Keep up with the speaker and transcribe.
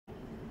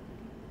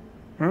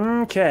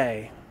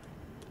Okay.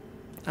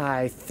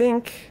 I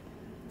think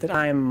that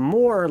I'm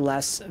more or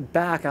less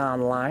back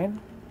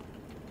online.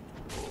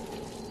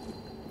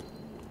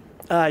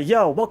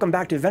 Yo, welcome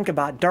back to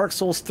Vencabot Dark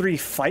Souls 3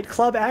 Fight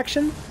Club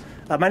action.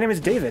 My name is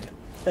David.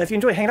 If you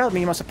enjoy hanging out with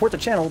me and want to support the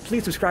channel,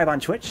 please subscribe on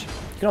Twitch.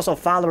 You can also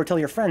follow or tell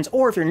your friends,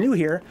 or if you're new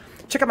here,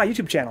 check out my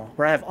YouTube channel,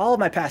 where I have all of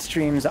my past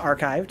streams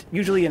archived,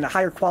 usually in a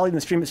higher quality than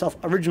the stream itself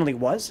originally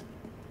was.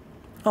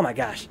 Oh my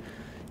gosh,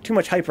 too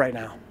much hype right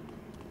now.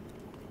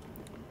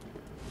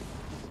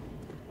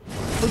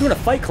 We're doing a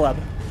fight club,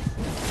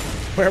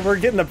 where we're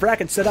getting the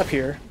bracket set up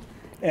here,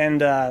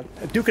 and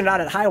duking it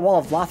out at High Wall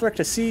of Lothric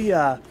to see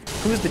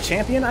who's the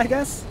champion, I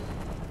guess?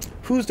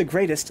 Who's the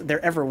greatest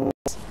there ever was.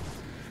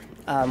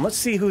 Let's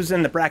see who's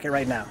in the bracket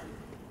right now.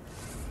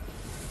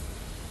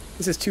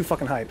 This is too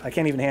fucking hype. I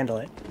can't even handle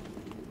it.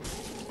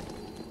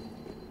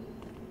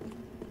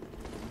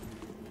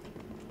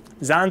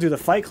 Zanzu the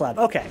Fight Club.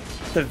 Okay.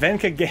 The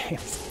Venka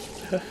Games.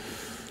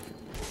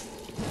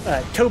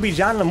 Toby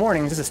John in the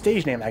Morning. This is a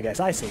stage name, I guess.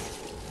 I see.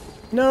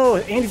 No,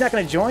 Andy's not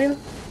going to join?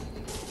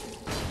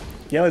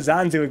 Yo,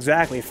 Zanzu,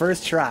 exactly.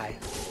 First try.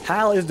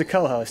 Hal is the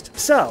co-host.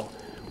 So,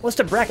 what's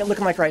the bracket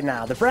looking like right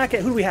now? The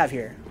bracket, who do we have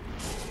here?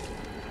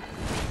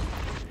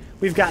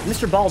 We've got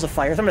Mr. Balls of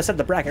Fire. So I'm going to set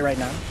the bracket right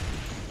now.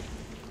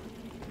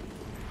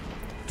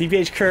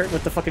 DBH Kurt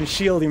with the fucking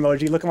shield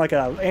emoji looking like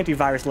an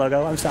antivirus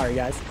logo. I'm sorry,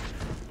 guys.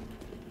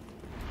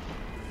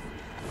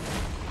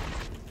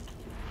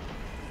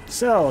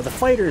 So, the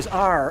fighters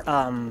are,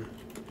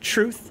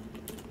 Truth.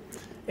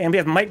 And we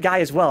have Might Guy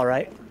as well,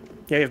 right?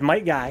 Yeah, we have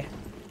Might Guy.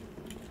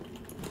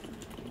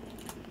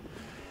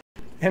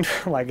 And,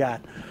 oh my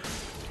god.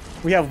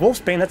 We have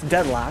Wolfsbane, that's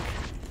Deadlock.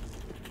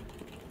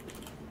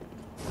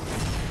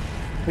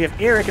 We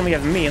have Eric and we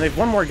have me, and we have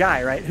one more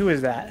guy, right? Who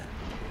is that?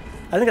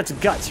 I think that's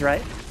Guts,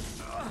 right?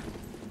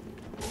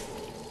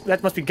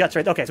 That must be Guts,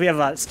 right? Okay, so we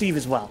have Steve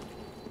as well.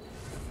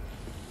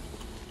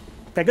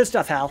 Okay, good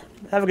stuff, Hal.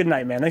 Have a good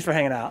night, man. Thanks for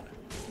hanging out.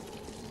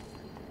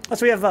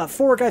 So we have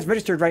 4 guys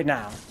registered right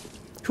now.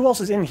 Who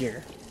else is in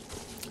here?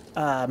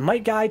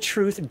 Might Guy,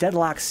 Truth,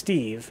 Deadlock,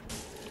 Steve.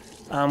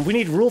 We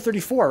need Rule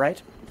 34,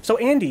 right? So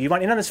Andy, you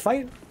want in on this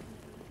fight?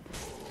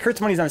 Kurt's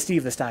money's on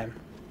Steve this time.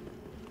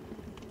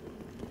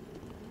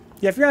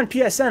 Yeah, if you're on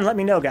PSN, let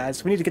me know,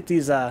 guys. We need to get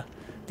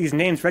these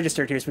names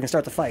registered here so we can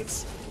start the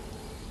fights.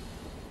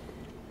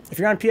 If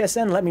you're on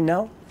PSN, let me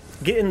know.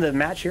 Get in the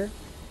match here.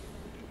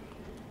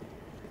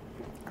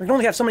 We can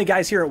only have so many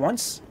guys here at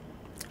once,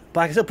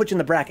 but I can still put you in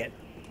the bracket.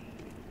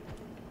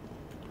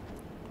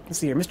 Let's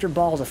see here. Mr.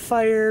 Balls of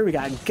Fire. We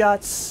got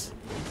Guts.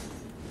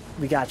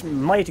 We got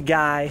Might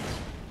Guy.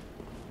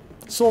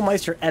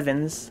 Soulmeister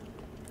Evans.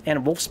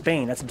 And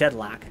Wolfsbane. That's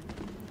Deadlock.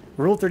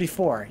 Rule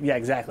 34. Yeah,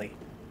 exactly.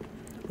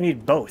 We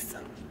need both.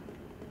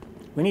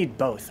 We need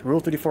both.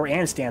 Rule 34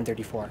 and Stand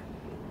 34.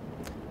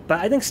 But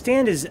I think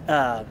Stand is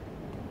Andy,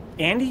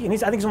 and I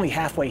think he's only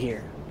halfway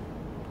here.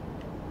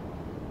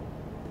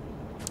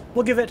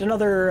 We'll give it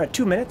another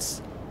 2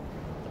 minutes,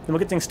 then we'll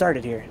get things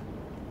started here.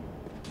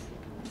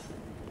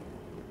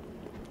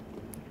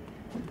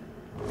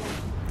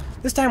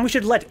 This time we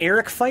should let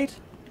Eric fight.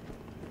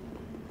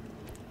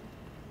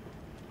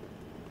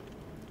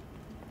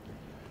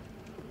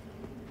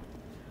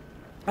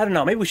 I don't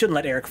know, maybe we shouldn't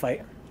let Eric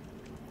fight.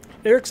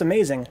 Eric's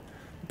amazing,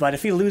 but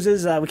if he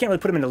loses, we can't really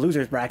put him in the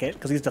loser's bracket,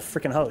 because he's the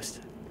freaking host.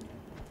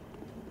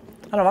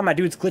 I don't know why my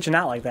dude's glitching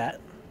out like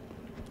that.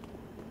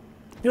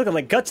 You look at,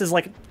 like, Guts is,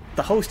 like,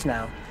 the host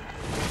now.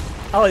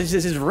 Oh, it's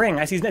his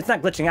ring. I see. It's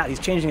not glitching out. He's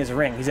changing his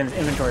ring. He's in his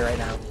inventory right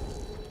now.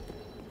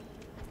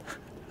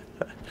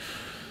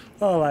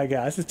 Oh my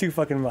god, this is too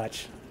fucking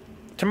much.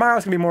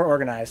 Tomorrow's gonna be more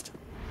organized.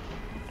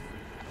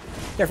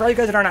 Yeah, for all you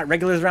guys that are not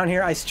regulars around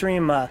here, I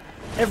stream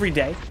every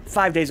day,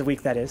 5 days a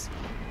week, that is.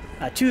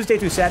 Tuesday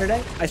through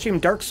Saturday, I stream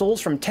Dark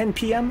Souls from 10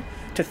 p.m.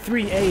 to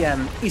 3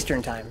 a.m.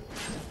 Eastern Time.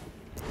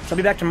 So I'll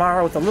be back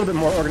tomorrow with a little bit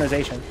more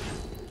organization.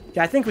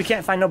 Yeah, I think we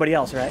can't find nobody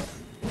else, right?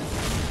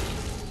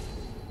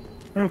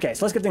 Okay,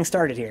 so let's get things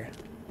started here.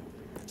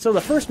 So the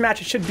first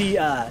match should be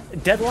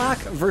Deadlock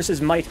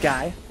versus Might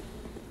Guy.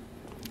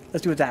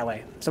 Let's do it that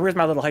way. So where's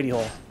my little hidey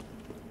hole?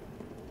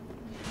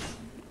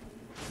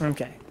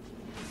 Okay.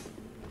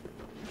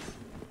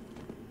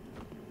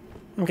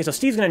 Okay, so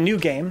Steve's in a new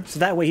game, so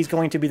that way he's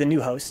going to be the new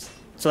host.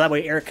 So that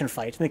way Eric can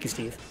fight. Thank you,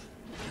 Steve.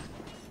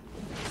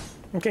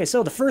 Okay,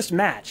 so the first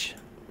match.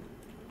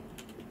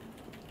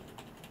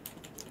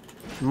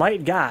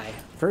 Might Guy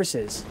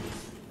versus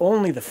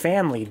Only the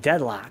Family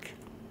Deadlock.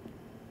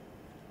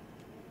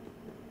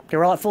 Okay,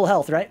 we're all at full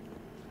health, right?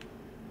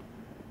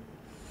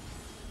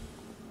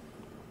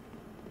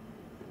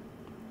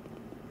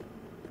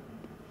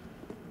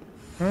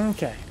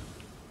 Okay.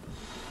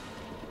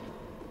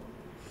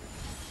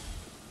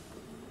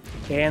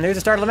 And there's the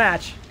start of the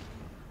match.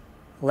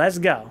 Let's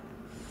go.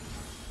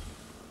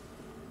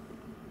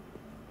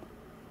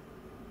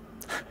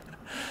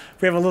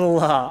 We have a little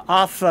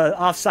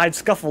offside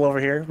scuffle over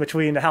here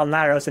between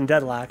Halnyros and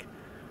Deadlock.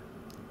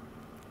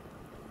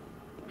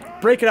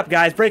 Break it up,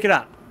 guys. Break it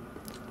up.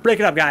 Break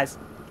it up, guys.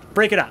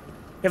 Break it up.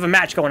 We have a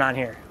match going on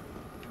here.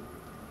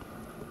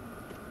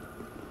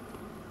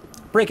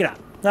 Break it up.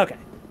 Okay.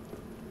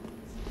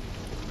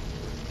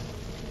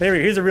 There we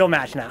go. Here's a real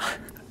match now.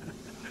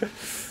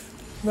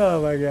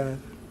 Oh my god.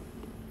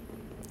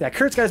 Yeah,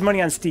 Kurt's got his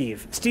money on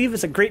Steve. Steve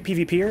is a great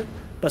PvPer,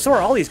 but so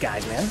are all these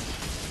guys, man.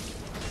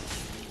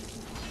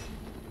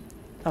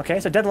 Okay,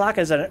 so Deadlock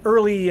is an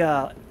early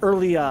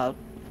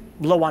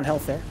low on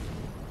health there.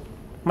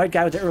 Might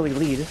guy with the early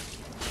lead.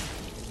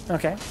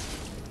 Okay.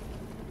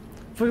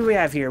 What do we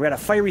have here? We got a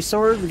fiery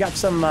sword. We got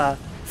some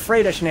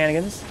Freda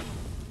shenanigans.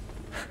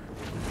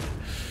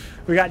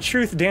 We got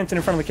Truth dancing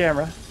in front of the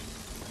camera.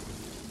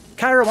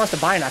 Kyra wants to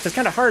binox. It's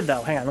kind of hard,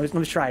 though. Hang on, let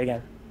me try it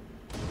again.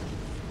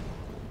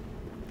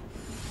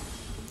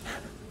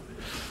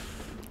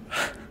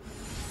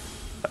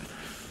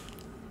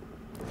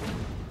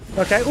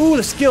 Okay, ooh,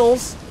 the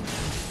skills.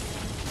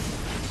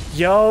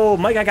 Yo,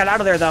 Mike Guy got out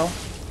of there, though.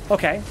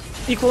 Okay,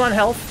 equal on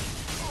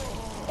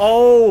health.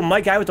 Oh,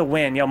 Mike Guy with the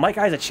win. Yo, Mike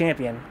Guy's a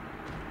champion.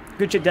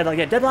 Good shit, Deadlock.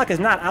 Yeah, Deadlock is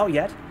not out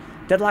yet.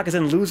 Deadlock is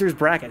in loser's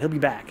bracket. He'll be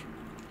back.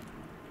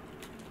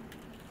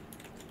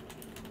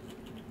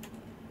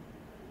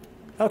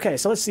 Okay,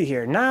 so let's see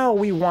here. Now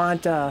we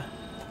want to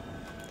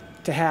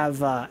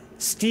have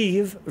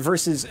Steve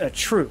versus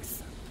Truth.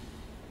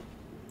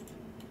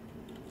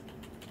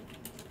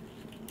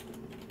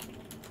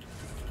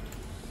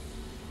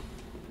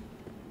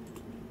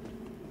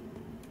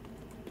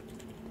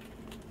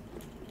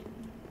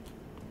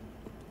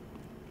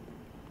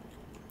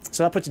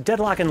 So that puts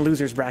Deadlock in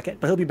loser's bracket,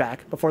 but he'll be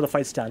back before the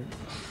fight's done.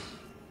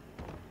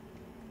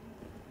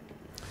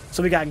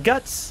 So we got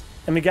Guts,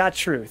 and we got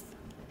Truth.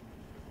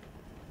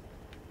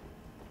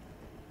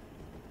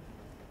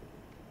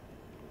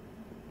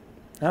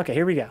 Okay,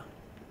 here we go.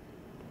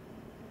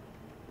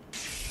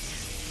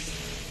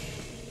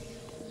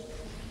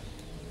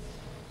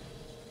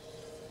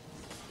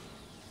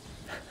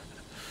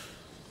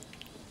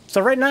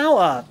 So right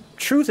now,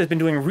 Truth has been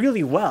doing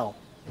really well.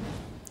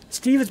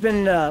 Steve has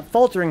been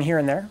faltering here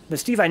and there, but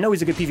Steve, I know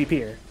he's a good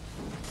PvPer.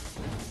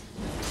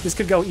 This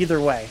could go either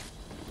way.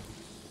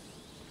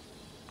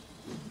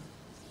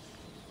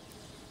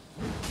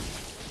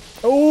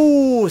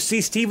 Oh,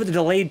 see, Steve with the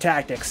delayed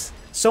tactics.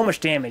 So much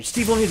damage.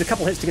 Steve only needs a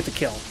couple hits to get the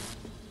kill.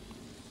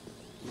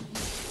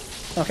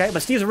 Okay,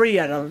 but Steve's already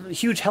at a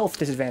huge health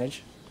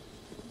disadvantage.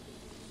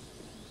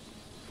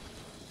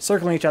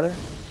 Circling each other.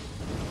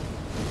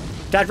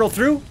 Dodge roll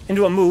through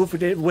into a move. We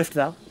did whiffed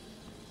though.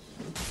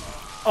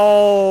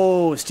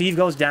 Oh, Steve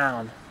goes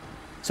down.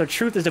 So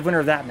Truth is the winner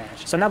of that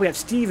match. So now we have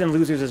Steve in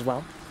losers as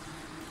well.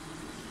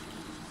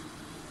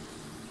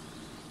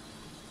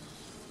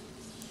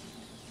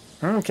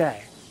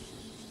 Okay.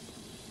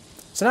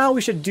 So now we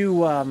should do,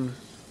 well,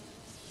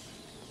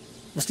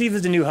 Steve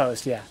is the new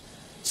host, yeah.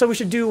 So we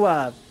should do,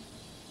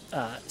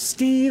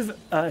 Steve,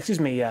 excuse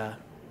me,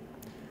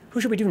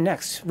 who should we do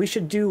next? We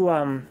should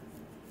do,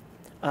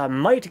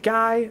 Might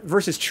Guy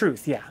versus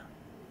Truth, yeah.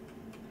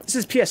 This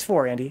is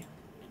PS4, Andy.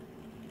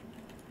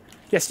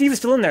 Yeah, Steve is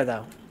still in there,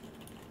 though.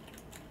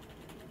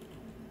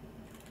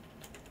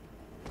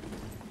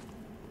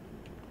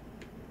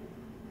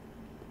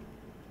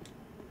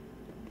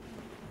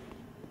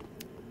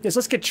 Yes,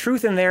 let's get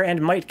Truth in there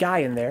and Might Guy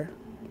in there.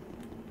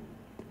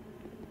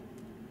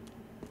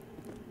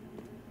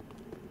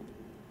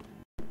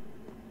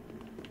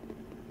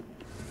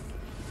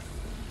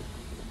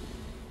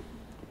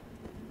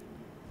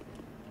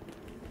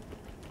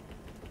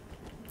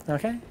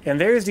 Okay, and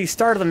there's the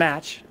start of the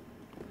match.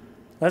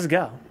 Let's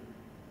go.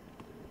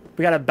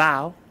 We got a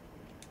bow.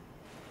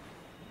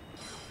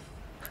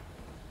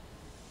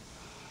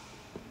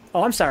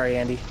 Oh, I'm sorry,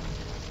 Andy.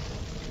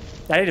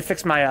 I need to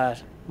fix my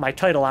my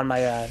title on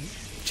my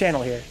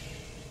channel here.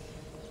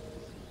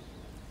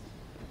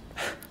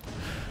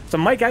 So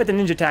Mike Guy with the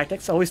ninja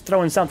tactics, always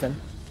throwing something.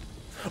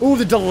 Ooh,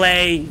 the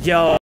delay,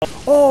 yo.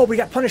 Oh, we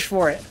got punished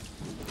for it.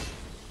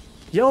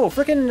 Yo,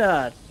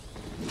 frickin'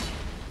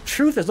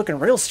 Truth is looking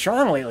real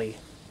strong lately.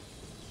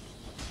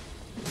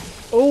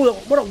 Oh,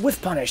 what a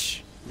whiff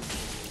punish.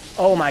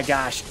 Oh my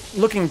gosh,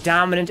 looking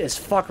dominant as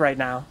fuck right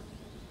now.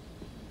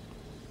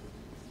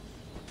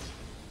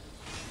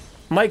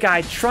 Mike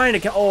Guy trying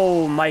to...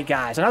 Oh, Mike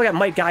Guy. So now we got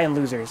Mike Guy and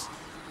losers.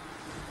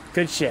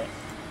 Good shit.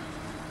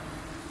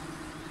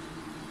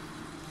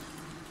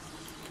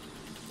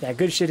 Yeah,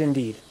 good shit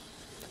indeed.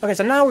 Okay,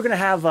 so now we're going to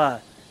have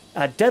a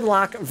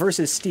Deadlock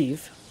versus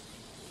Steve.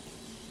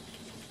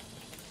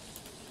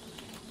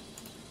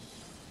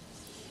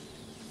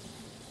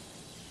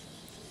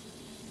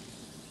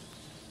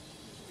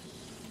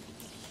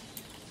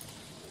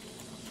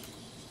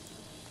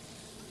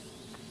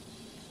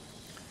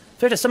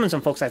 So we have to summon some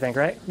folks, I think,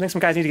 right? I think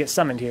some guys need to get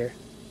summoned here.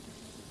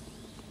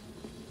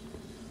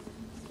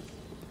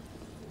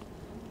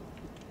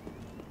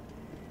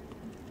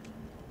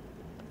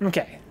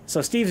 Okay,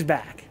 so Steve's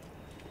back.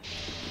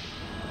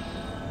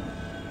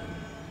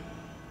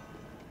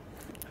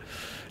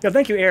 Yo,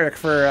 thank you, Eric,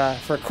 for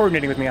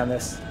coordinating with me on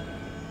this.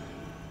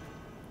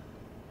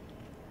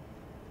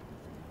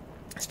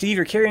 Steve,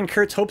 you're carrying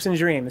Kurt's hopes and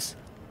dreams.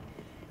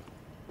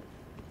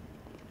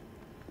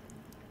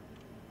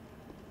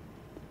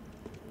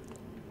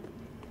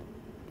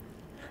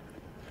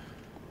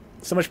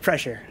 So much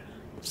pressure.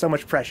 So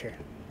much pressure.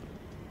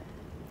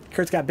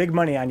 Kurt's got big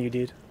money on you,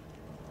 dude.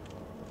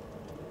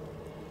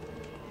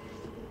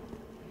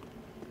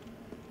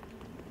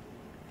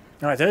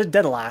 Alright, there's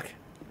deadlock.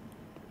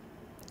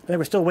 I think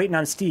we're still waiting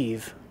on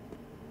Steve.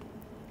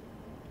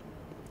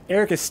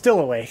 Eric is still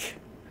awake.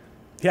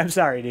 Yeah, I'm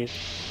sorry, dude.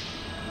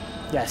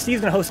 Yeah,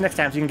 Steve's gonna host next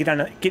time so you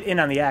can get in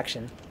on the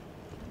action.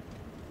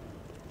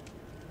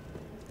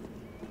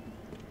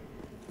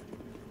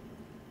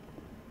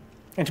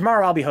 And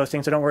tomorrow I'll be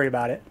hosting, so don't worry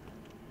about it.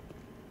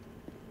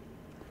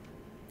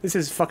 This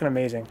is fucking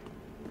amazing.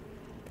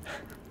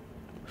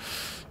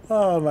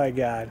 Oh my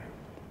god.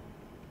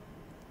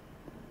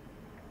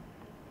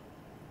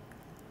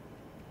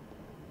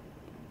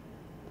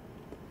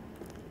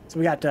 So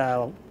we got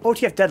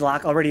OTF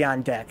Deadlock already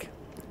on deck.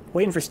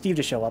 Waiting for Steve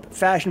to show up.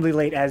 Fashionably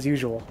late as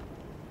usual.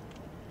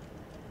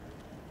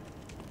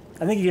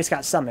 I think he just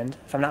got summoned,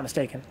 if I'm not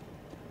mistaken.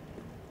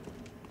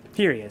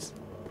 Here he is.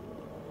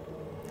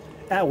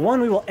 At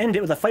 1, we will end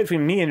it with a fight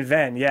between me and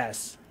Ven,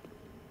 yes.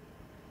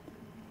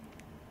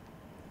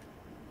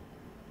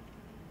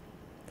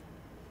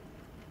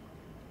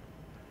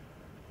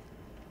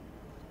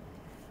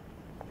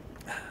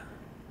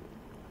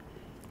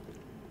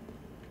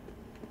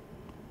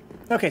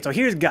 Okay, so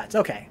here's Guts.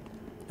 Okay.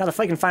 Now the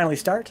fight can finally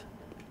start.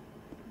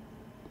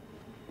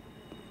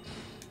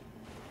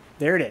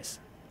 There it is.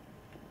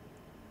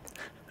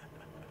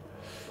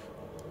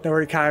 Don't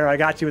worry, Cairo. I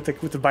got you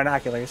with the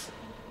binoculars.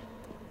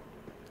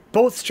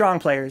 Both strong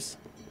players.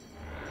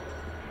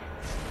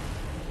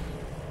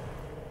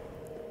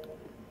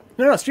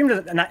 No, stream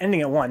not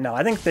ending at 1. No,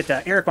 I think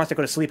that Eric wants to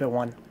go to sleep at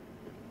 1.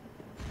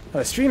 Oh,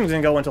 the stream is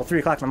going to go until 3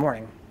 o'clock in the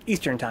morning.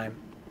 Eastern time.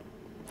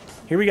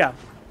 Here we go.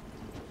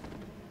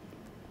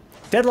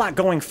 Deadlock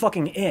going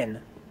fucking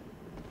in.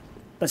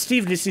 But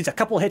Steve just needs a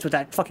couple hits with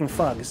that fucking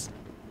Fugs.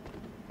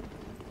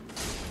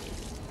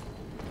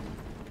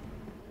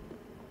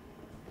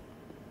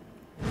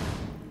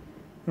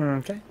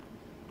 Okay.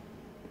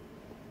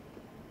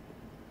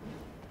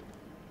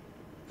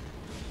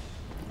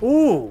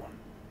 Ooh!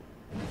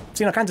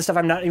 Seen all kinds of stuff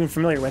I'm not even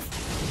familiar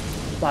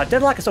with. Wow,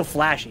 Deadlock is so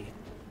flashy.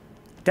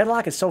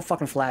 Deadlock is so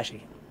fucking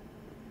flashy.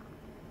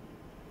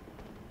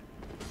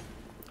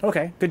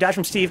 Okay, good dash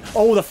from Steve.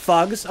 Oh, the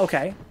Fugs.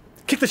 Okay.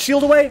 Kick the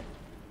shield away.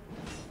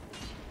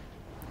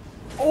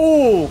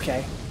 Oh,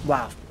 okay.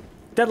 Wow.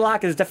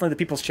 Deadlock is definitely the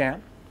people's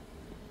champ.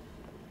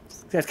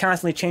 This guy's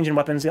constantly changing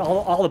weapons,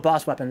 all the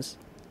boss weapons.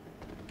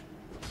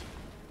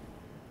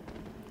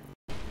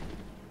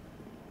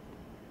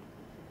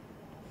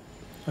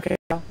 Okay.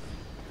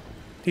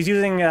 He's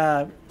using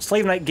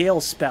Slave Knight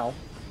Gale's spell.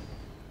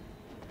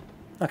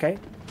 Okay.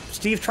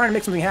 Steve's trying to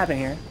make something happen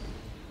here.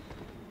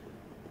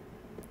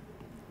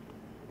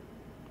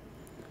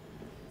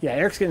 Yeah,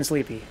 Eric's getting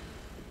sleepy.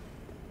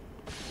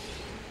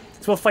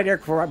 So we'll fight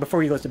Eric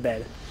before he goes to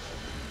bed.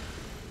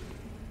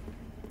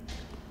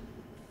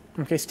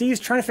 Okay,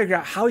 Steve's trying to figure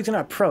out how he's going to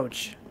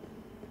approach.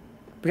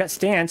 We got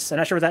stance. I'm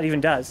not sure what that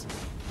even does.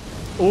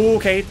 Ooh,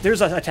 okay,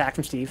 there's an attack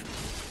from Steve.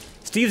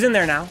 Steve's in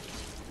there now.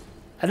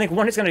 I think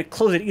one hit's going to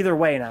close it either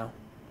way now.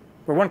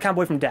 We're one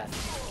combo away from death.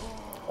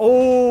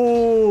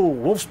 Oh,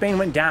 Wolfsbane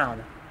went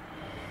down.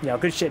 Yeah,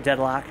 good shit,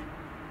 Deadlock.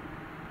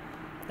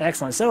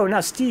 Excellent. So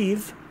now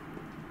Steve...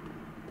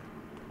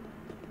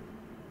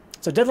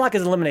 So Deadlock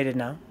is eliminated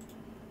now.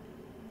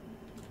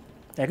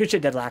 Yeah, good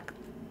shit, Deadlock.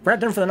 We're not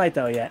done for the night,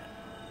 though, yet.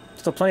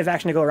 Still plenty of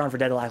action to go around for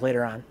Deadlock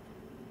later on.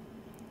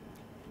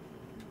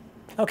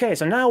 Okay,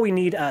 so now we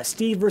need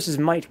Steve versus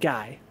Might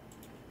Guy.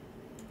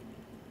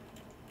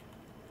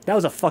 That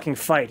was a fucking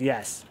fight,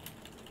 yes.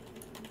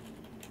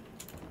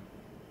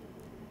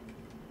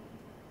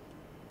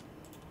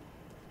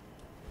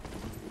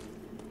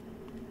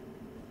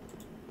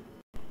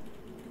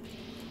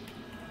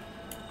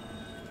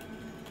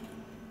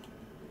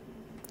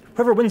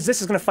 Whoever wins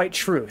this is going to fight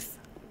Truth.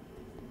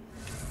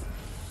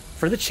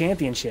 For the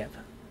championship.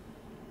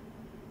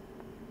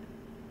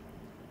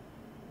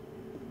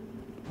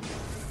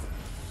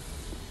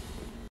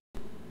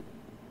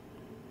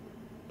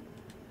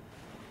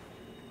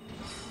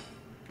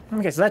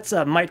 Okay, so that's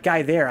Might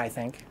Guy there, I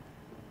think.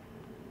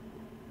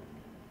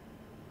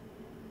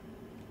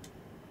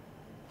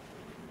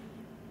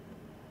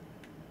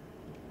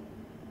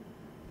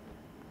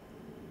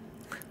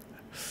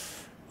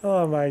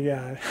 Oh my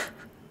god.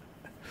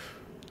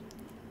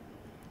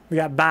 We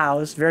got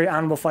bows, very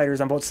honorable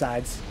fighters on both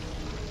sides.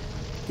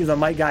 Even though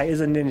Might Guy is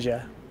a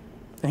ninja.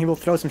 And he will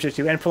throw some shit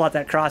too, and pull out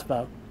that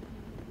crossbow.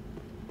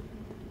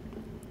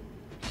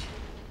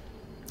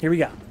 Here we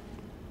go.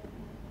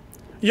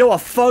 Yo, a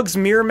Fugs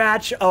mirror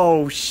match?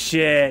 Oh,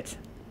 shit.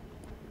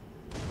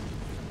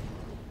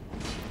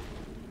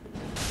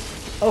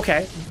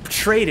 Okay,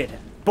 traded.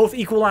 Both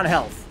equal on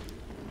health.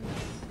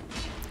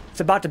 It's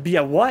about to be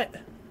a what?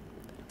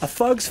 A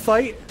Fugs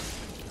fight?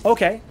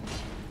 Okay.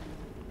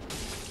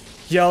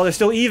 Yo, they're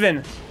still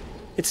even.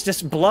 It's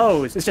just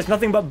blows. It's just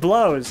nothing but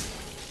blows.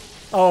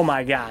 Oh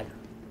my god.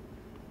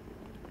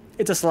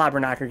 It's a slobber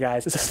knocker,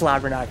 guys. It's a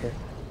slobber knocker.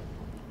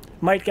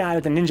 Might Guy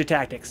with the ninja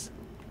tactics.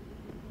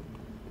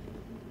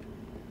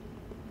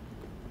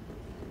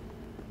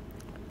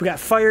 We got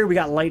fire, we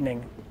got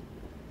lightning.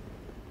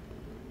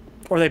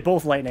 Or are they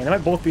both lightning? They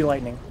might both be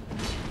lightning.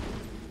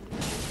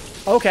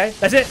 Okay,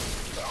 that's it.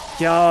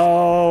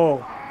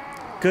 Yo.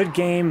 Good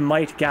game,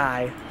 might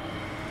guy.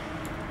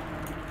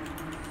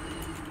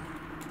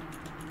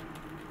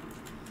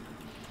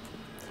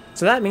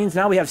 So that means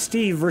now we have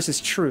Steve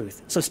versus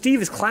Truth. So Steve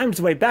has climbed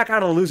his way back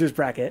out of the loser's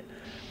bracket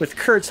with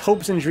Kurt's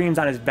hopes and dreams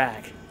on his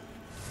back.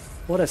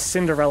 What a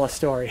Cinderella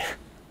story.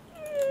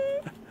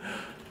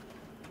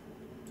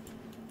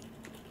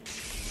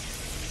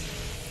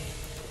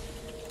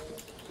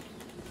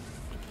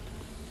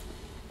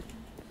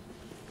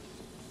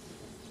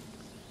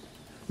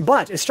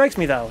 But it strikes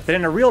me, though, that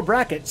in a real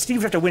bracket, Steve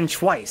would have to win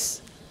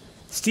twice.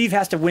 Steve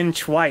has to win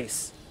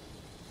twice.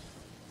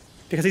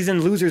 Because he's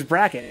in loser's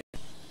bracket.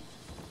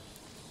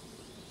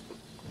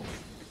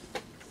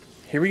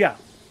 Here we go.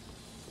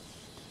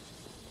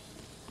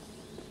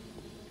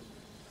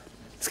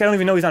 This guy don't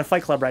even know he's on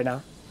Fight Club right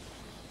now.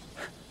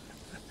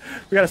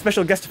 We got a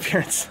special guest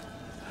appearance.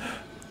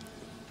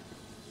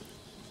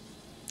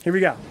 Here we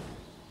go.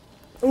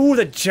 Ooh,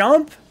 the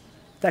jump?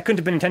 That couldn't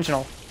have been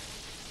intentional.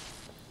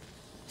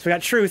 So we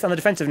got Truth on the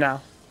defensive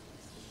now.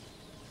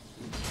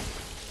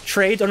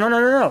 Trades. Oh,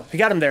 no. We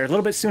got him there a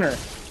little bit sooner.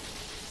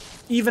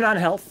 Even on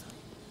health.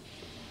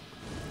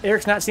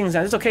 Eric's not seeing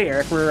signs. It's okay,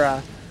 Eric.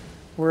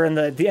 We're in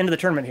the end of the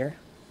tournament here.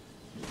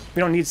 We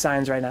don't need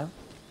signs right now.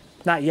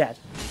 Not yet.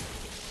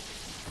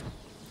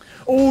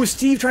 Oh,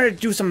 Steve trying to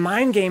do some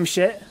mind game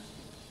shit.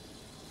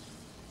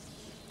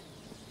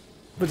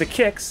 With the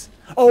kicks.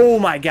 Oh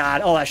my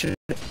god. Oh, that should...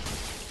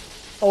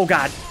 Oh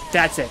god.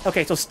 That's it.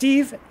 Okay, so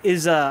Steve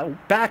is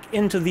back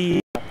into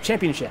the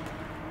championship.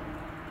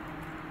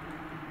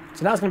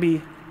 So now it's going to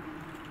be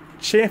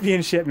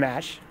championship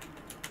match.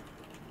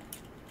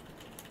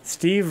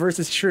 Steve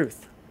versus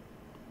Truth.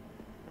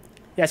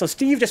 Yeah, so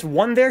Steve just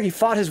won there. He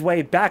fought his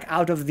way back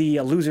out of the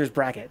loser's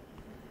bracket.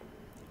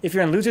 If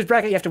you're in loser's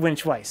bracket, you have to win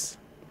twice.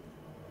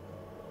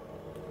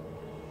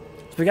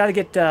 So we got to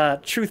get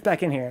Truth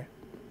back in here.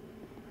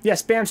 Yeah,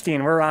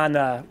 Spamstein, we're on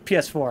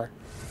PS4.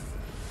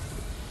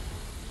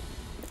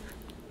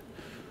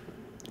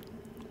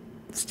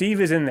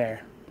 Steve is in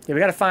there. Yeah, we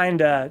gotta find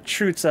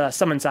Truth's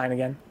summon sign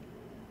again.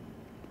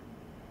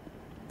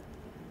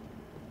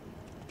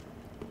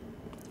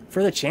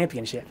 For the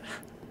championship.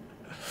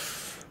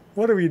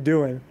 What are we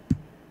doing?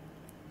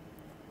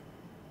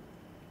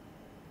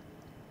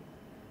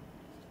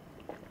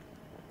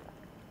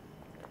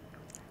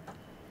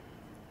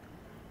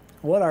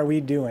 What are we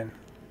doing?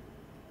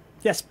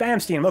 Yeah,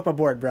 Spamstein, welcome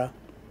aboard, bro.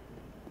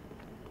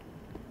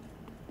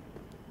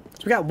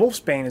 So we got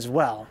Wolfsbane as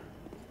well.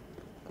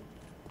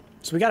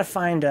 So we gotta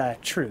find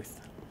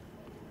Truth.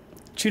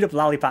 Chewed up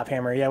lollipop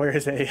hammer. Yeah, where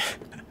is it?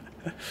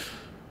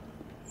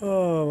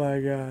 Oh my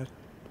god.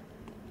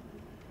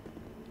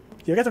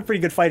 Yeah, we got some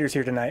pretty good fighters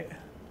here tonight.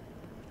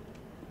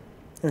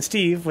 And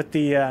Steve with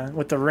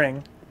the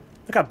ring.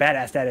 Look how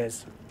badass that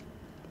is.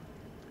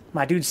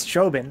 My dude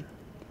Strobin.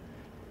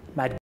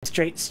 My dude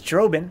straight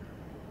Strobin.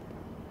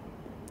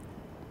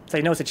 So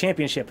you know it's a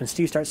championship when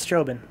Steve starts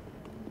strobing.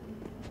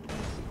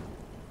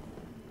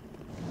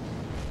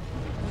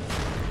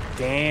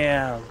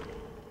 Damn.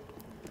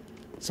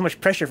 So much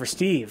pressure for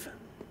Steve.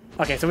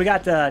 Okay, so we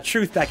got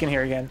Truth back in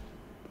here again.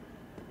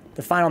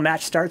 The final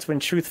match starts when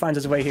Truth finds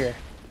his way here.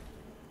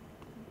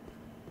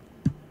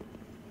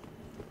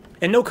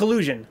 And no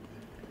collusion.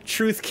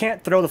 Truth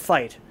can't throw the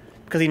fight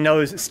because he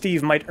knows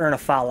Steve might earn a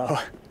follow.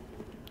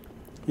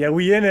 Yeah,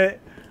 we in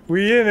it.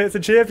 We in it. It's a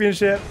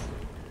championship.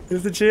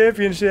 It's the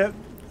championship.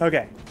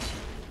 Okay.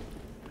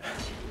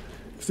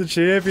 It's the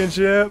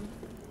championship.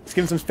 Let's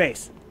give him some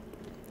space.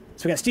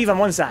 So we got Steve on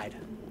one side.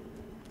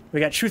 We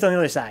got Truth on the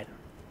other side.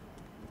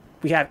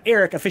 We have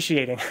Eric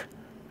officiating.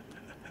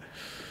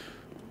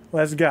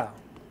 Let's go.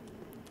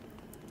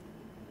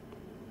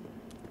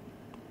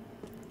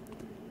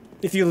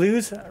 If you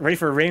lose, ready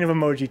for a rain of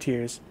emoji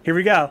tears. Here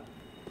we go.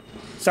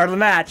 Start of the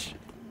match.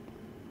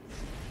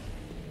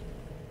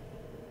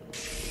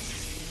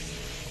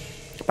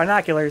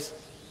 Binoculars.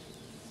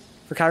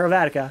 For Cairo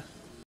Vatica.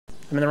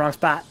 I'm in the wrong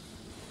spot.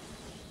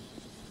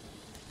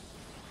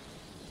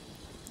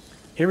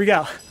 Here we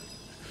go.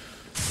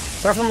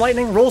 Start from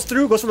lightning, rolls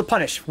through, goes for the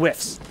punish,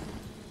 whiffs.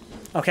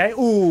 Okay,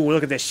 ooh,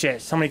 look at this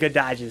shit. So many good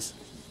dodges.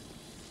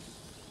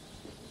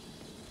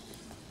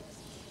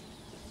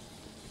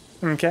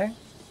 Okay.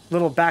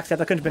 Little backstab,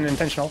 that couldn't have been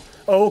intentional.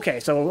 Oh, okay,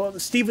 so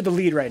Steve with the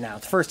lead right now.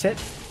 The first hit,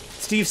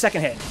 Steve's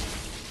second hit.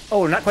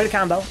 Oh, not quite a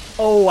combo.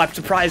 Oh, I'm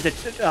surprised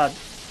that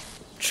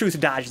Truth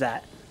dodged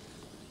that.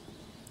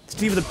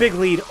 Steve with a big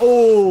lead.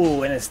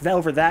 Oh, and it's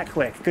over that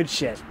quick. Good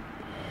shit.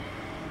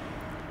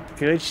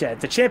 Good shit.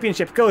 The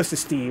championship goes to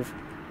Steve.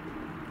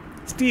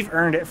 Steve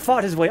earned it,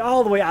 fought his way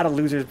all the way out of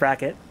loser's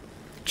bracket.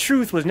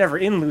 Truth was never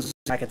in loser's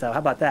bracket, though. How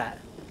about that?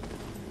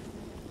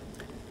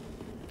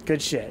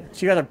 Good shit.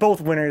 So you guys are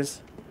both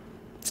winners.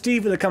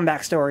 Steve with a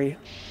comeback story.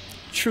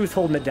 Truth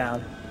holding it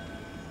down.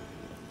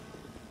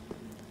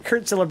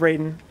 Kurt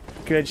celebrating.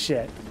 Good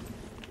shit.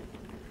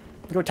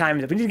 Go time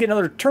it. We need to get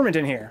another tournament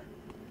in here.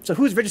 So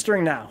who's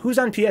registering now? Who's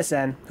on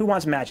PSN? Who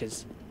wants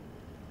matches?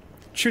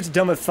 Truth's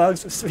done with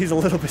Fugs, so he's a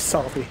little bit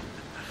salty.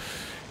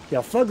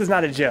 Yo, Fugs is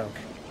not a joke.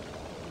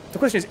 The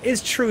question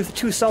is Truth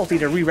too salty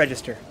to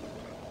re-register?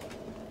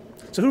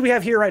 So who do we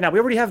have here right now? We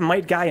already have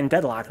Might Guy and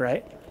Deadlock,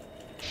 right?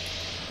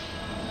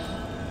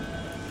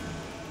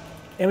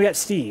 And we got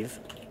Steve.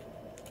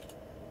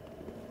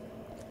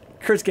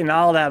 Kurt's getting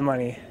all that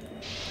money.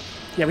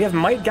 Yeah, we have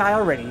Might Guy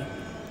already.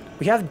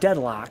 We have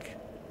Deadlock.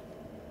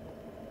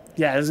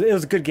 Yeah, it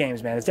was good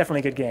games, man. It's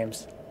definitely good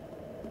games.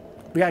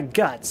 We got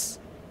Guts.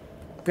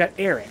 We got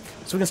Eric.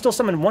 So we can still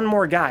summon one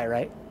more guy,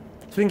 right?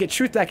 So we can get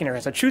Truth back in here.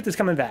 So Truth is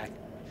coming back.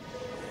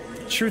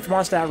 Truth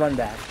wants that run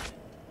back.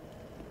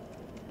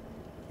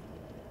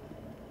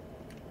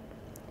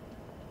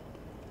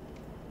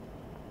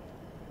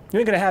 You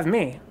ain't gonna have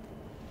me.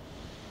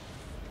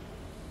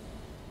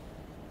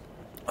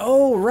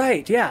 Oh,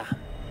 right, yeah.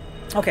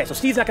 Okay, so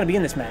Steve's not gonna be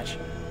in this match.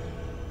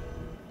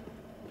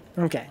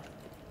 Okay.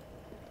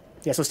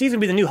 Yeah, so Steve's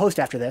gonna be the new host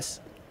after this.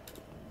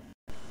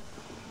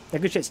 Yeah,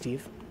 good shit,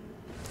 Steve.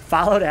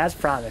 Followed as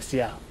promised,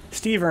 yeah.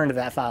 Steve earned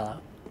that follow.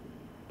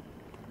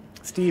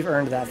 Steve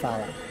earned that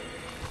follow.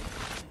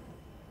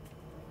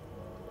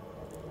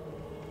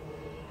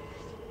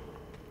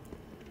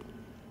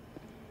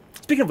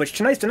 Speaking of which,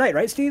 tonight's tonight,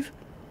 right, Steve?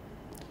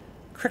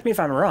 Correct me if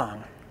I'm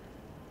wrong.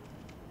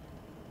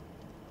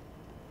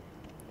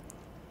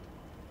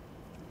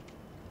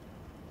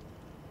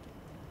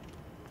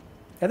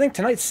 I think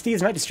tonight's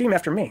Steve's night to stream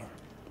after me.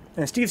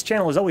 And Steve's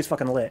channel is always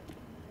fucking lit.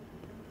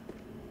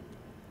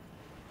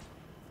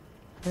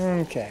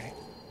 Okay.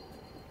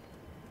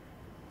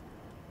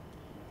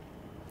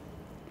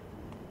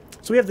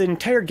 So we have the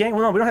entire gang.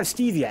 Well, no, we don't have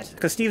Steve yet,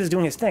 because Steve is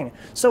doing his thing.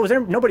 So is there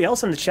nobody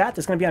else in the chat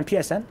that's going to be on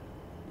PSN?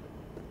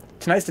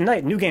 Tonight's the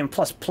night. New game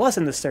plus plus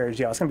in the Surge.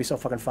 Yo, it's going to be so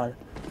fucking fun.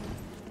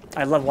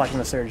 I love watching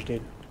the Surge,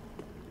 dude.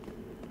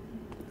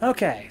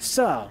 Okay,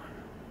 so...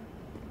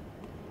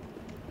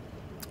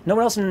 no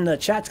one else in the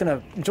chat's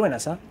going to join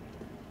us, huh?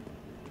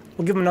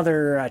 We'll give them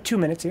another 2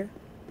 minutes here.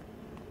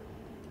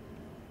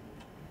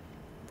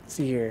 Let's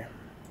see here.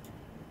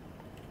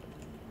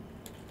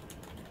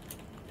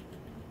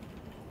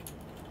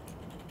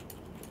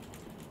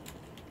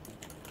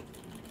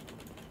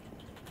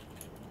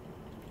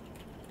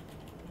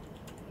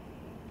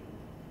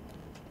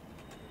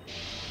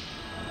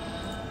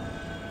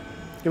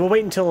 Yeah, we'll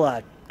wait until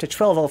to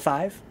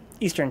 12:05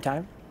 Eastern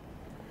time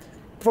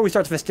before we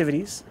start the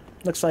festivities.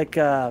 Looks like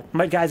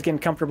Might Guy's getting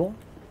comfortable.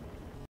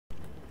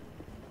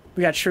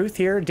 We got Truth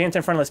here, dancing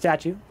in front of the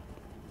statue.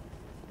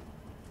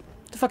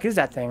 What the fuck is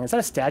that thing? Is that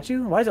a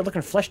statue? Why is it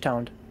looking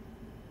flesh-toned?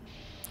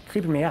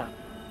 Creeping me out.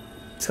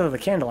 It's because of the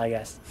candle, I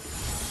guess.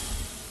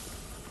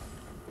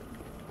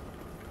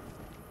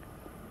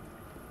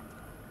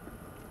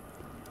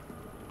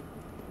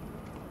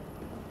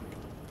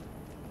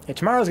 Yeah,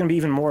 tomorrow's gonna be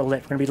even more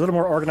lit. We're gonna be a little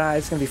more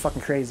organized. It's gonna be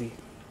fucking crazy.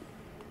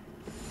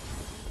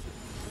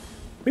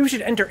 Maybe we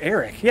should enter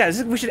Eric.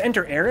 Yeah, we should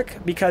enter Eric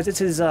because it's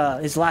his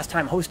last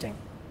time hosting.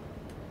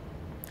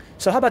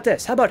 So how about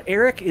this? How about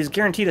Eric is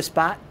guaranteed a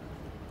spot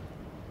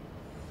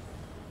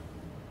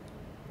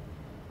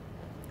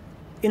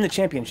in the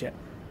championship,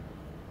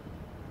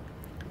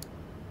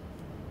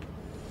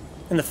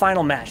 in the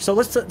final match. So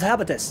how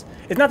about this?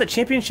 It's not the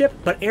championship,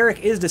 but Eric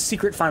is the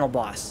secret final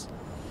boss.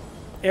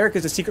 Eric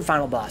is the secret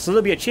final boss. So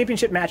there'll be a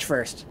championship match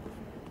first,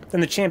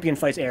 then the champion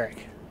fights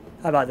Eric.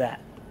 How about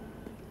that?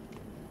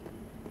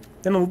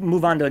 Then we'll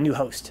move on to a new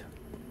host.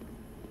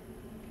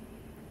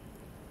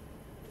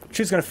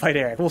 Who's gonna fight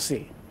Eric? We'll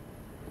see.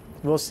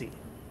 We'll see.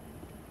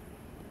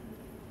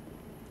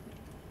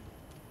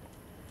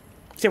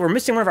 See, we're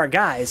missing one of our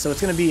guys, so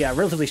it's gonna be a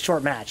relatively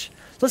short match.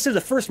 So let's do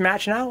the first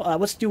match now.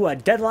 Let's do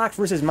Deadlock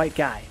versus Might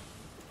Guy.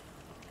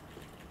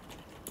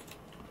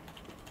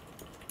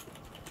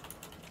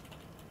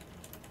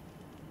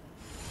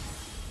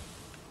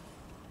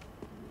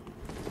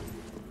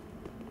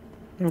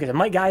 Okay, the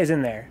Might Guy is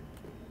in there.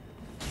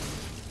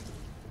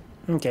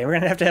 Okay, we're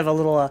gonna have to have a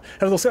little,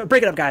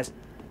 break it up, guys.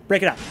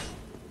 Break it up.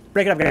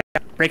 Break it up, guys.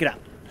 Break it up.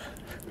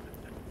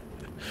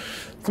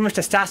 So much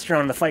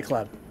testosterone in the Fight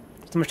Club.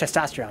 So much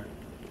testosterone.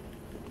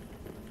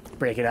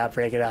 Break it up,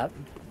 break it up.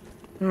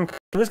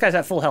 This guy's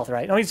at full health,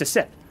 right? Oh, he needs to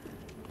sip.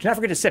 Do not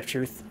forget to sip,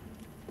 Truth.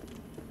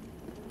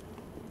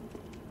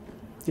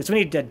 Yeah, so we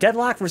need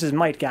Deadlock versus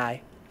Might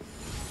Guy.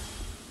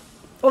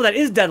 Oh, that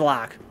is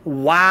Deadlock.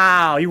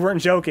 Wow, you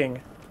weren't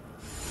joking.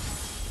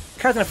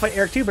 Car's gonna fight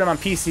Eric too, but I'm on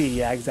PC.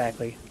 Yeah,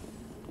 exactly.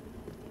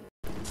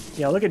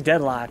 Yeah, look at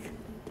Deadlock.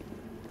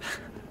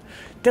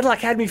 Deadlock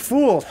had me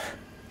fooled.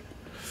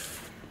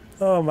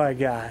 Oh my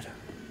god.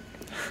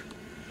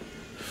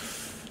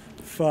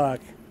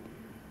 Fuck.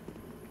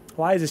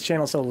 Why is this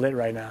channel so lit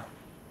right now?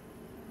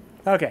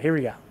 Okay, here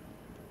we go.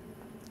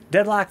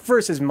 Deadlock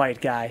versus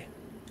Might Guy.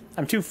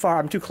 I'm too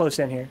close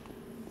in here.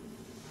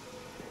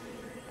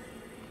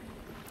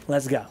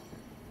 Let's go.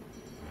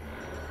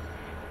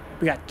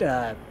 We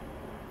got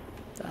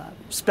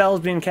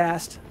spells being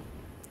cast,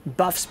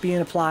 buffs being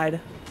applied.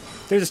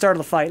 There's the start of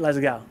the fight. Let's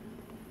go.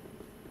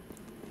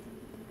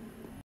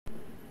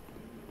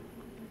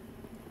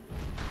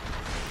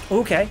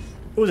 Okay.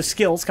 Ooh, the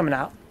skills coming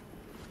out.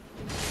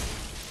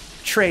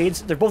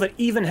 Trades. They're both at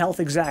even health,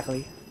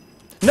 exactly.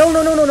 No,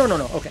 no, no, no, no, no,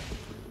 no. Okay.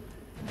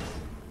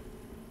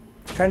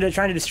 Trying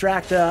to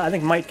distract, I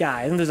think, Might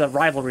Guy. I think there's a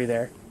rivalry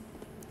there.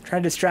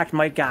 Trying to distract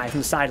Might Guy from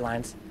the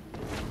sidelines.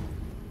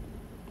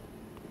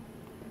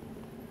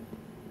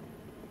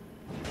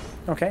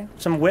 Okay,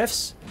 some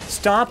whiffs.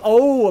 Stomp.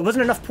 Oh, it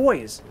wasn't enough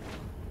poise.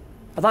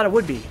 I thought it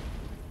would be.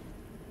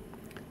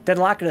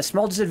 Deadlock at a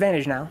small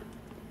disadvantage now.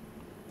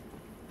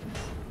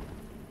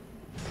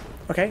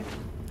 Okay.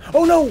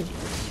 Oh, no!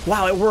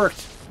 Wow, it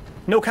worked.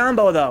 No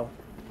combo, though.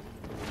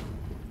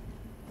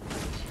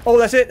 Oh,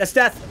 that's it. That's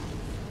death.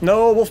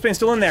 No, Wolfsbane's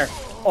still in there.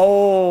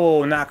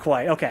 Oh, not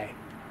quite. Okay.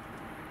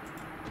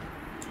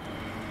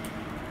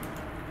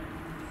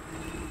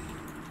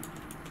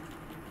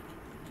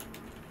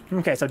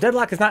 Okay, so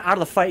Deadlock is not out of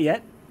the fight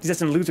yet. He's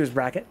just in loser's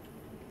bracket.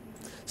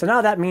 So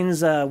now that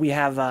means we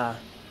have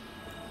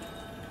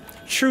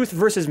Truth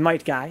versus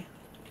Might Guy.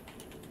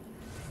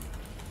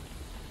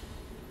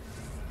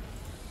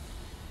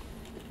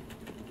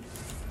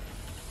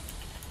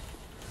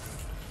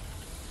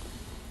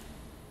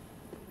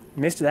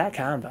 Missed that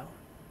combo.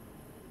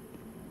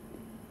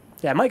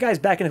 Yeah, Might Guy's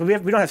back in.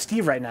 We don't have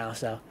Steve right now,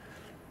 so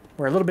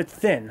we're a little bit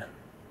thin.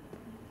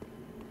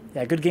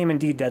 Yeah, good game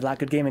indeed, Deadlock.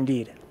 Good game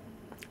indeed.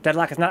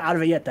 Deadlock is not out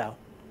of it yet, though.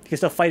 He can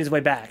still fight his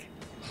way back.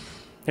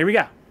 Here we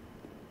go.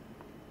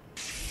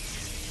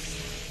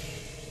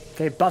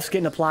 Okay, buff's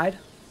getting applied.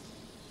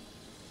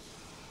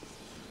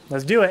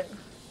 Let's do it.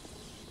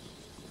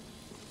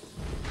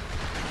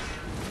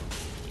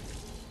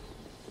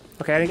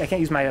 Okay, I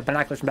can't use my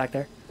binoculars from back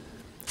there.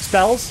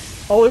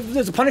 Spells. Oh,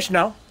 there's a punish?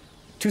 No.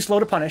 Too slow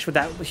to punish with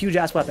that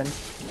huge-ass weapon.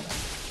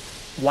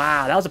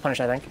 Wow, that was a punish,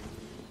 I think.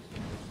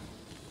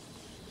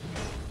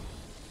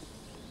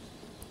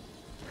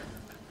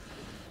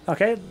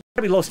 Okay,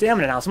 gotta be low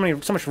stamina now.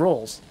 So much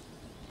rolls.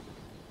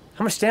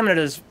 How much stamina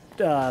does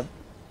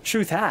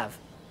Truth have?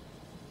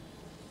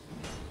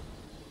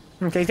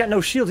 Okay, he's got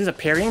no shield. He's a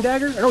parrying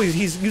dagger? Or no,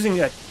 he's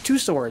using two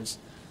swords.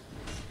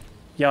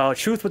 Yo,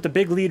 Truth with the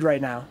big lead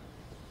right now.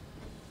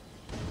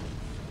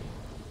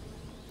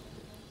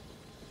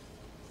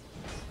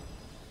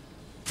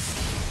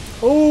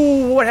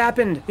 Oh, what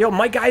happened? Yo,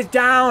 Might Guy's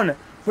down.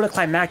 What a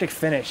climactic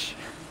finish.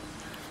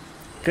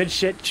 Good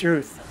shit,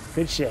 Truth.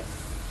 Good shit.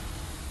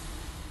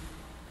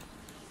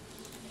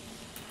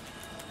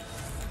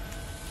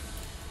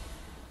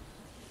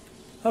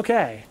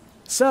 Okay,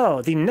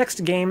 so the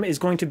next game is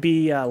going to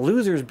be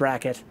loser's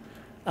bracket.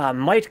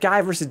 Might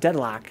Guy versus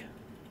Deadlock.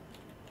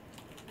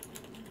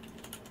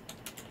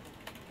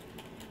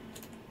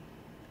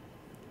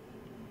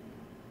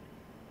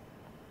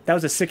 That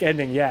was a sick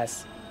ending,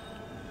 yes.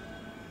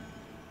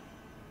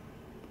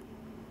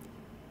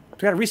 We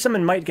gotta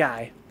resummon Might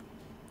Guy.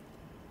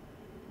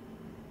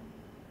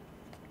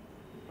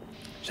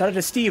 Shout out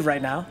to Steve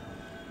right now,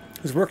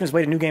 who's working his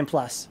way to New Game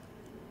Plus.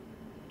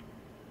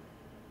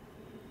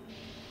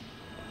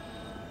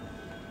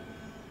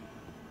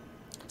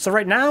 So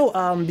right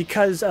now,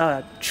 because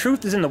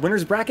Truth is in the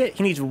winner's bracket,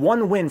 he needs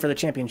 1 win for the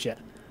championship.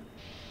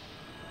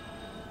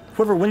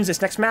 Whoever wins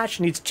this next match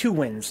needs 2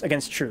 wins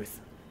against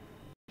Truth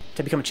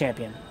to become a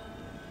champion.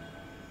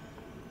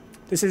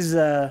 This is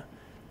the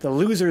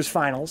losers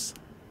finals.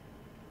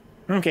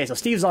 Okay, so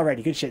Steve's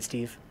already. Good shit,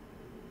 Steve.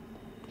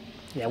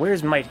 Yeah,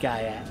 where's Might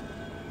Guy at?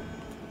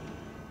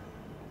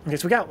 Okay,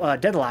 so we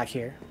got Deadlock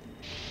here.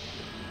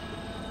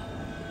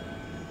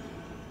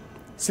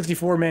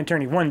 64-man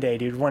tourney. One day,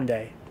 dude. One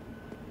day.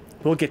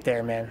 We'll get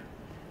there, man.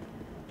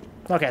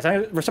 Okay,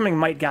 so we're summoning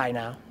Might Guy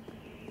now.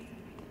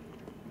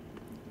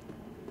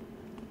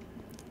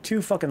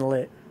 Too fucking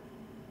lit.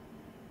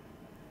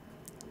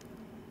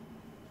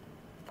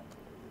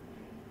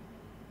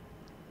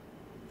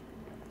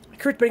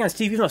 Crit betting on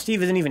Steve, even though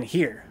Steve isn't even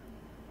here.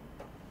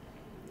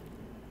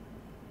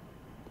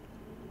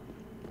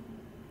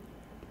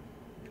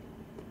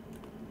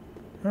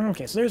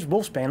 Okay, so there's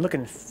Wolfsbane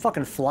looking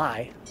fucking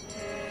fly.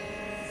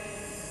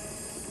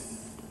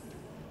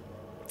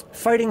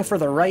 Fighting for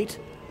the right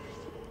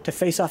to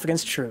face off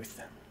against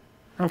Truth.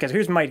 Okay, so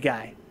here's Might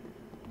Guy.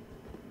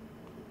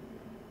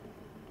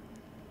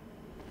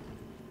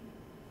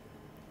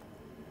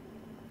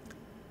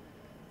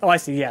 Oh, I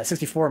see. Yeah,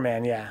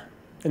 64-man. Yeah,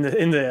 in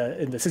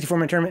the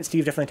 64-man tournament,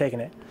 Steve definitely taking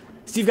it.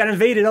 Steve got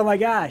invaded. Oh my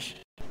gosh.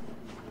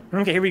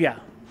 Okay, here we go.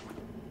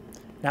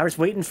 Now we're just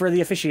waiting for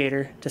the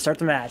officiator to start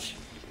the match.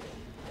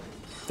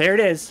 There it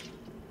is.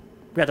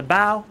 We got the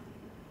bow.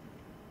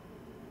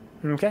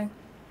 Okay.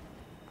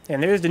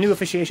 And there's the new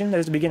officiation.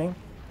 There's the beginning.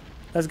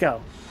 Let's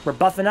go. We're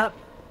buffing up.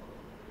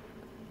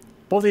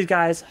 Both these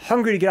guys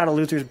hungry to get out of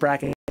loser's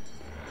bracket.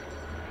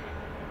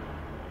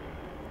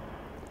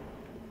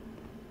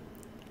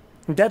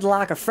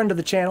 Deadlock, a friend of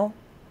the channel.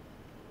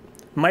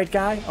 Might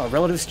Guy, a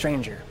relative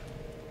stranger.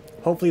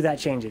 Hopefully that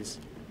changes.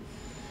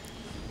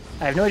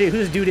 I have no idea who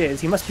this dude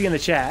is. He must be in the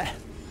chat.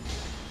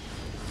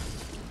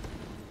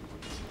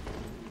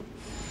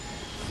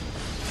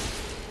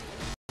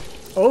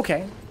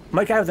 Okay.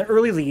 Might Guy with an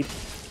early lead.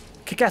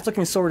 Kick-ass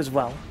looking sword as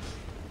well.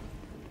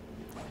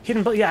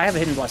 Yeah, I have a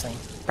hidden blessing.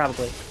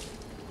 Probably.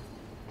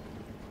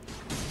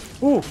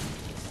 Ooh.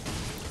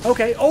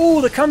 Okay.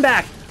 Oh, the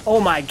comeback. Oh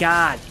my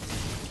god.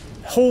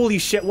 Holy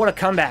shit, what a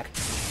comeback.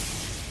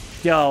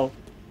 Yo.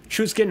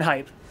 Truth's getting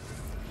hype.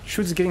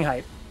 Truth's getting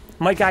hype.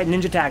 Might Guide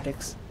Ninja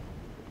Tactics.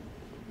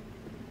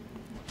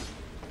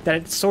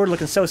 That sword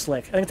looking so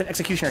slick. I think it's an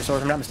Executioner sword,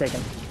 if I'm not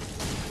mistaken.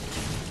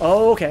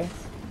 Oh, okay.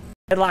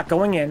 Headlock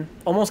going in.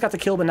 Almost got the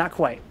kill, but not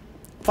quite.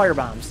 Fire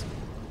bombs.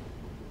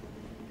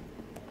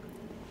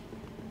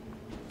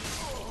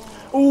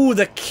 Ooh,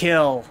 the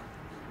kill.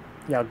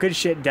 Yo, good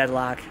shit,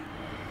 Deadlock.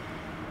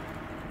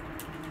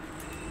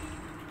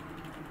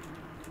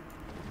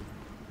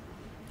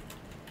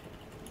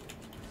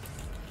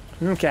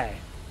 Okay.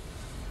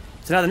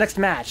 So now the next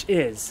match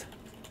is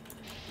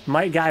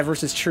Might Guy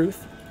versus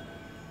Truth.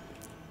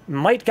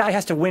 Might Guy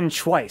has to win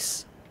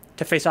twice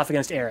to face off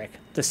against Eric,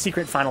 the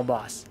secret final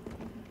boss.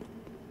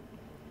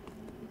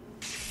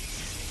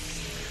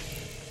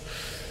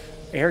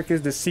 Eric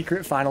is the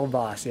secret final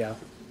boss, yeah.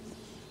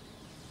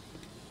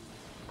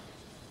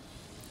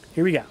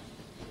 Here we go.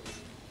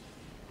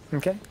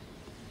 Okay.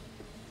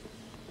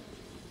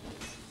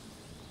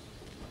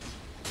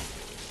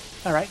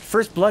 Alright,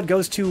 first blood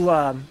goes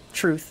to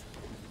Truth.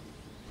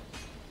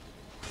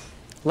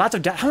 Lots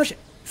of how much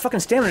fucking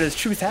stamina does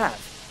Truth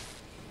have?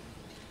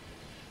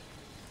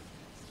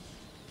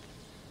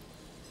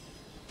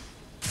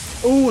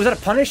 Ooh, was that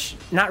a punish?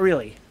 Not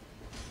really.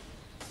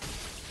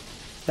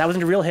 That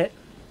wasn't a real hit.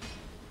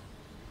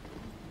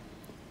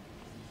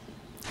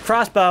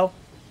 Crossbow.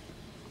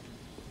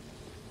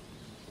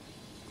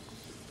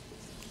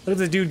 Look at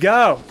this dude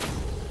go.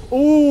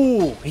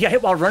 Ooh, he got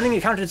hit while running.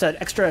 It counted as an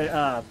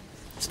extra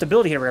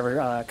stability hit, or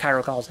whatever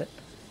Cairo calls it.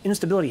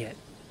 Instability hit.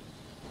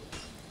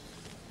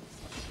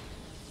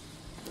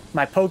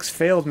 My pokes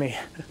failed me.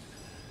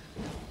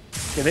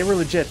 Yeah, they were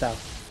legit, though.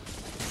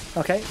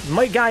 Okay,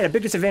 Might Guy at a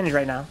big disadvantage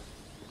right now.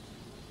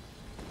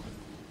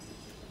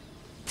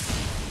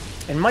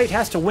 And Might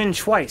has to win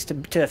twice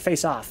to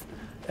face off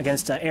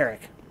against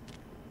Eric.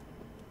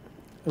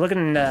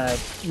 Looking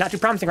not too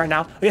promising right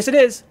now. Oh, yes, it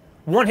is.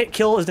 One hit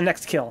kill is the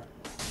next kill.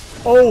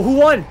 Oh, who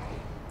won?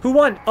 Who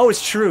won? Oh,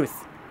 it's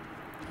Truth.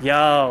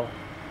 Yo.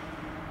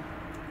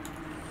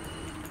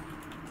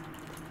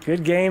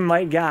 Good game,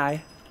 Might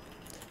Guy.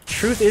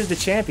 Truth is the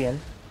champion.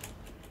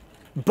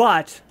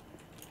 But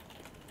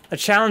a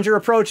challenger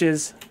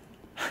approaches.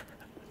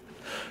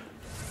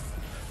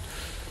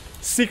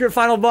 Secret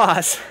final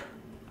boss.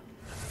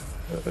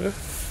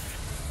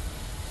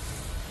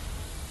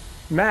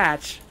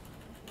 Match.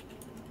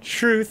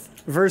 Truth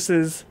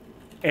versus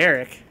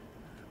Eric.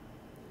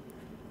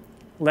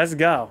 Let's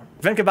go.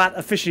 Vencabot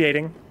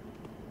officiating.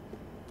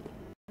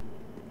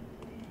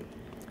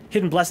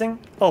 Hidden blessing?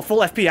 Oh, full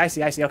FP. I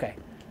see, okay.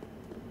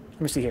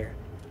 Let me see here.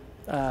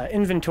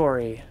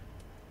 Inventory.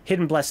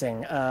 Hidden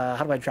blessing.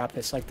 How do I drop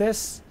this? Like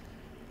this?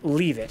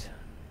 Leave it.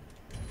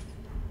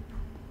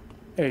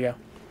 There you go.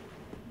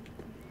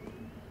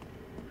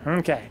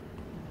 Okay.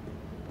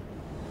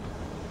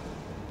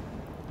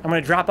 I'm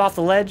going to drop off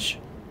the ledge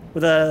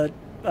with a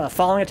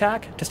falling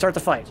attack to start the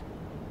fight.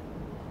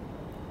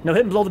 No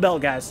hitting below the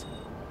belt, guys.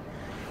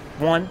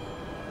 1,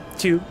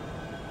 2,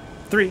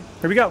 3.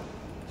 Here we go.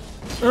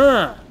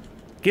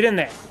 Get in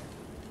there.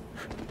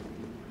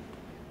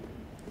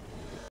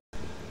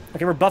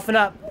 Okay, we're buffing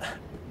up.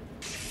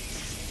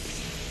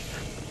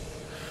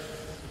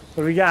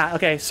 What do we got?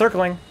 Okay,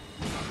 circling.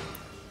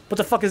 What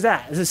the fuck is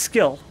that? This is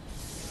skill.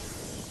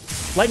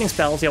 Lightning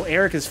spells. Yo,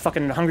 Eric is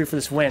fucking hungry for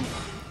this win.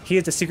 He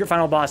is the secret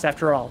final boss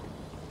after all.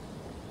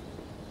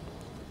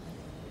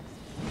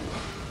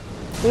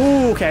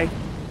 Ooh, okay.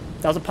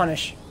 That was a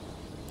punish.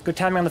 Good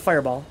timing on the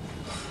fireball.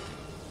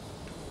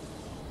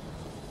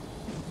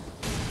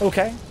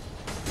 Okay.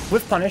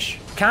 With punish.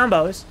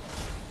 Combos.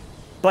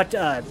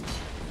 But,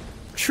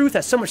 Truth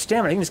has so much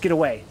stamina, he can just get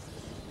away.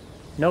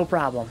 No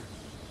problem.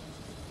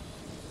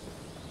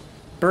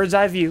 Bird's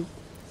eye view.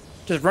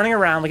 Just running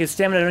around like his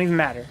stamina don't even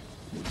matter.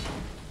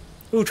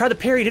 Ooh, try the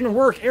parry, didn't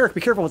work. Eric,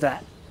 be careful with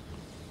that.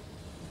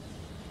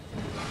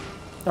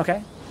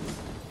 Okay.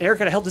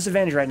 Eric at a health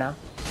disadvantage right now.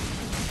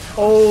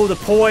 Oh, the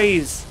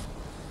poise.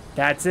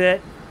 That's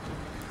it.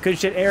 Good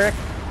shit, Eric.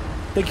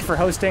 Thank you for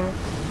hosting.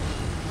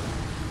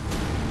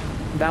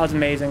 That was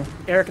amazing.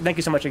 Eric, thank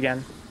you so much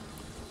again.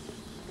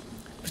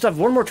 We still have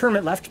one more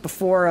tournament left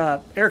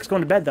before Eric's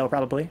going to bed, though,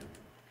 probably.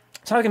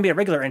 It's not going to be a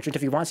regular entrant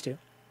if he wants to.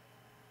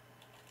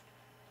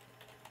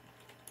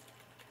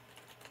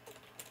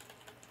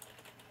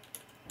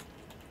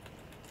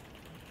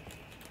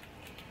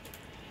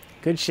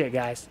 Good shit,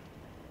 guys.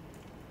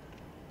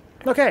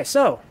 Okay,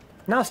 so,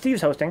 now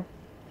Steve's hosting.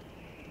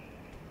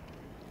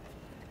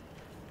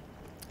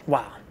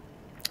 Wow.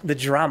 The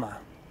drama.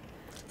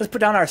 Let's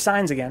put down our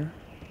signs again.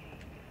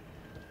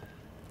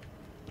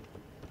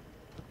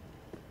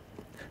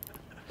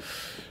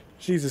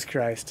 Jesus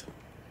Christ.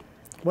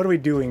 What are we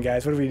doing,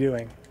 guys? What are we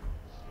doing?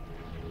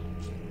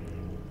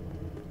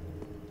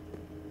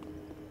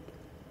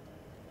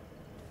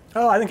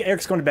 Oh, I think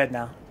Eric's going to bed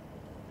now.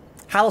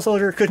 Hollow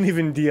Soldier couldn't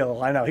even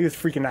deal. I know, he was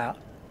freaking out.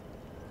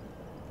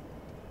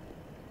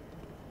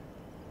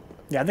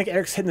 Yeah, I think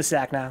Eric's hitting the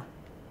sack now.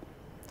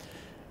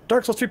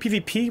 Dark Souls 3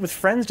 PvP with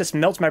friends just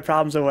melts my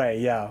problems away.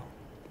 Yo.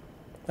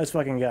 Let's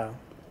fucking go.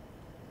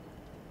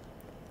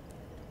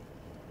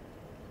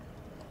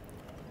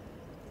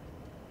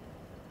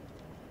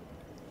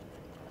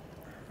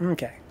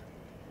 Okay.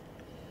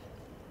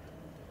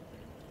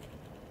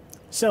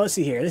 So let's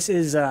see here. This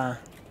is, we have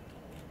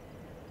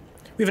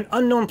an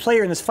unknown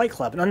player in this fight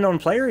club. An unknown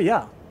player?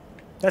 Yeah.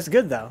 That's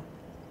good, though.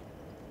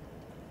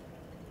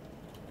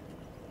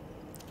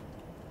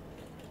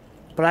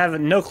 But I have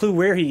no clue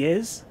where he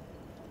is.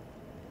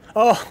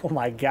 Oh, oh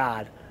my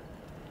god.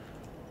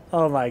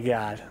 Oh my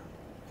god.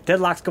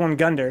 Deadlock's going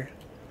Gunder.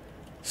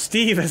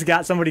 Steve has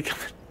got somebody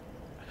coming.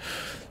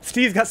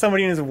 Steve's got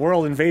somebody in his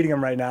world invading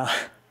him right now.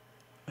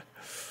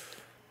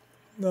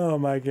 Oh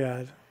my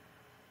god.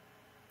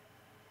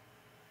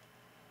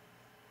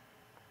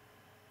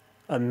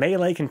 A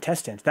melee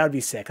contestant. That would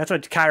be sick. That's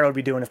what Cairo would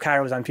be doing if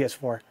Cairo was on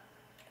PS4.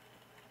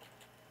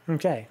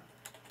 Okay.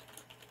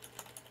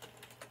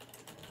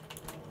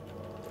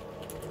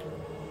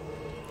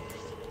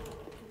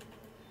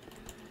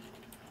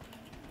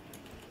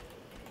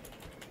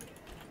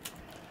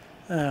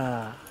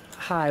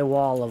 High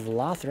Wall of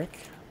Lothric.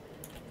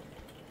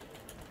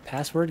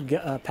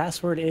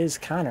 Password is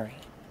Connery.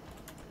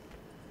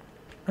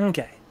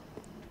 Okay.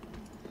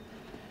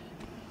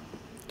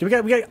 Do we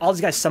got all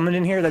these guys summoned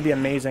in here? That'd be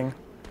amazing.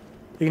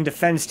 We can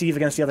defend Steve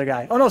against the other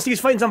guy. Oh no, Steve's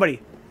fighting somebody.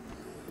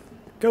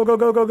 Go, go,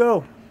 go, go,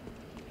 go.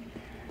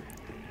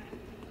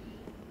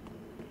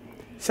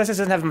 Says this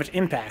doesn't have much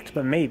impact,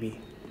 but maybe.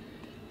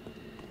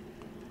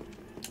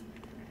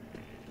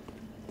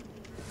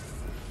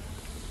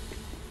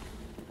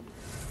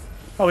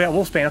 Oh, we got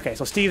Wolfsbane. Okay,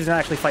 so Steve's not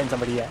actually fighting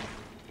somebody yet.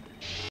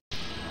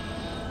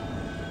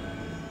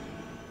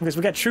 Because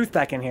we got Truth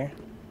back in here.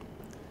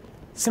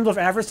 Symbol of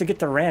avarice to get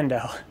the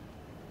rando.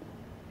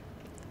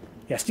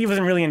 Yeah, Steve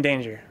wasn't really in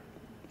danger.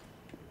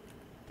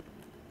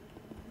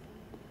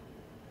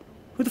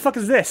 Who the fuck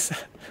is this?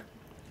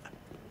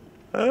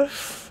 The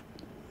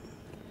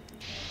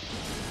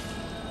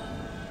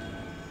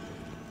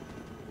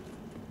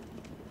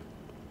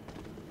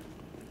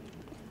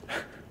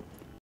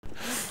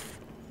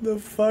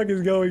fuck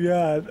is going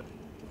on?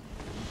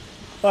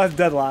 Oh, it's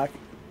Deadlock.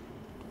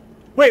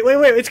 Wait, wait,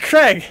 wait, it's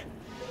Craig!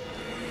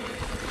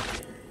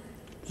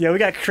 Yeah, we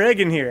got Craig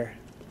in here.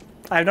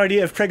 I have no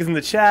idea if Craig is in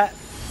the chat.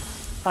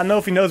 I don't know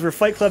if he knows we're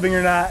fight clubbing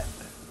or not.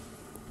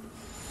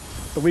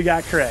 But we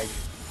got Craig.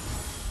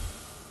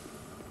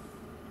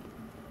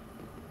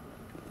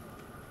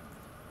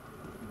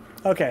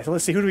 Okay, so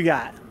let's see, who do we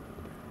got?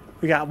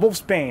 We got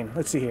Wolfsbane.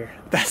 Let's see here.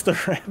 That's the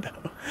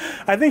rando.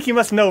 I think he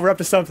must know we're up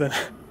to something.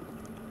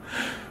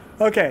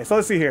 Okay, so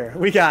let's see here.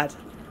 We got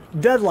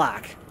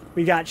Deadlock.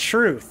 We got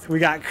Truth. We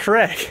got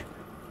Craig.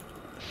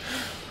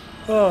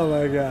 Oh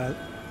my god.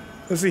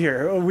 Let's see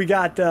here. We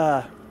got,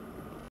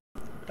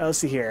 let's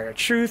see here.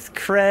 Truth,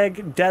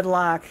 Craig,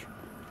 Deadlock.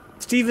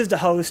 Steve is the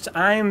host.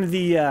 I'm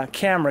the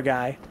camera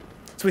guy.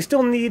 So we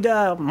still need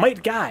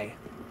Might Guy.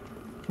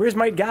 Where's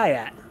Might Guy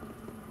at?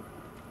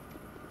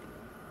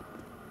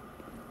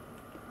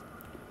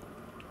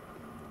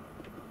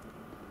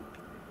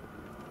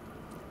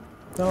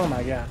 Oh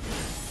my god.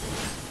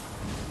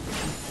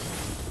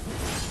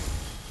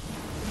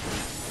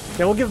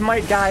 Yeah, we'll give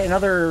Might Guy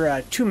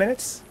another 2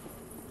 minutes.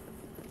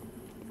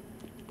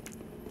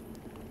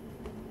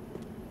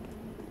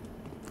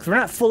 Because we're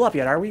not full up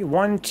yet, are we?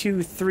 1,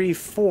 2, 3,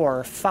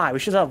 4, 5. We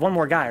should have one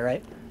more guy,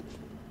 right?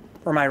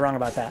 Or am I wrong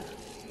about that?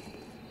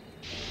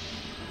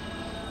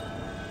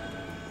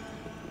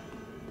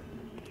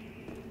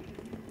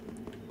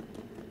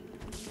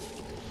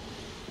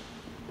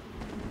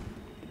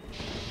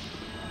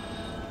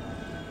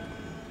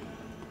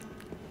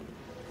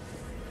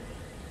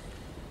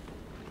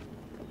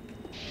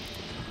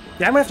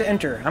 Yeah, I'm gonna have to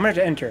enter. I'm gonna have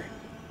to enter.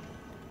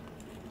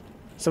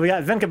 So we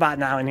got Vencabot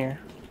now in here.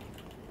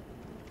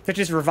 It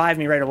just revived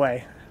me right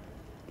away.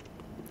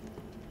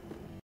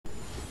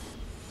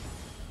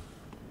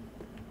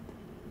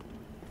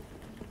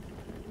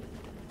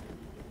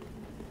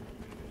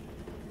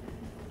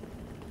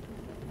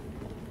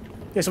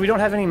 Yeah, so we don't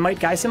have any Might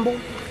Guy symbol?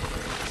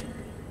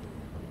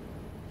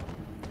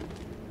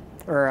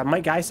 Or a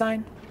Might Guy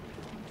sign?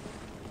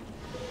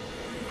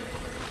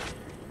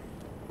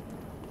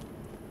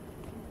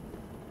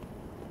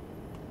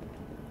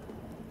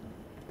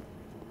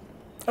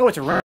 Oh, it's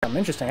a random.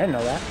 Interesting, I didn't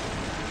know that.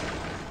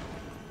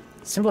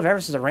 Symbol of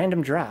avarice is a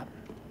random drop.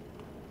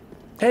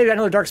 Hey, we got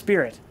another Dark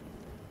Spirit.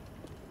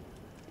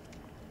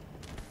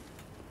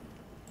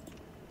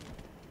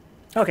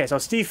 Okay, so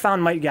Steve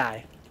found Might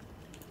Guy.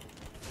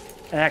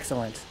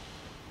 Excellent.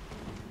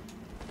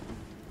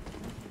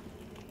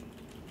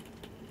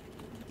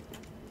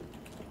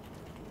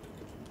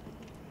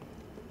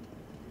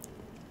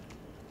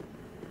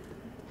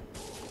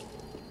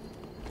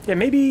 Yeah,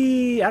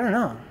 maybe... I don't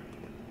know.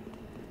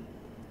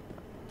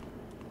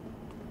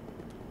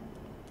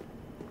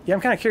 Yeah,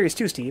 I'm kind of curious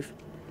too, Steve.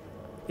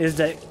 Is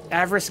the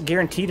avarice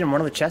guaranteed in one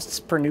of the chests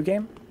per new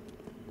game?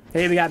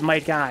 Hey, we got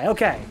Might Guy.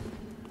 Okay.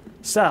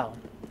 So,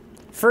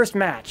 First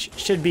match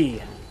should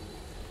be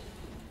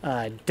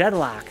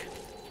Deadlock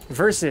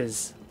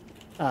versus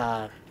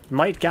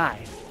Might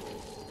Guy.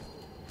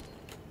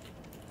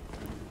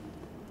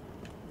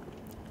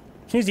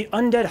 Can use the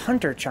Undead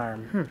Hunter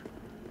charm.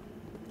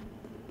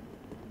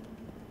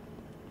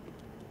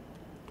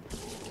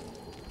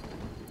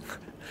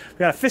 We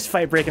got a fist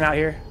fight breaking out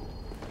here.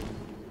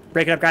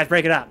 Break it up, guys,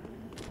 break it up.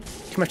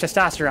 Too much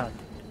testosterone.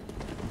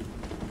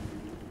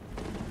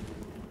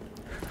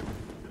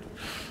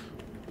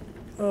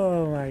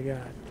 Oh my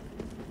god.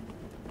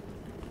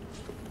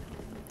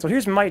 So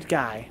here's Might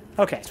Guy.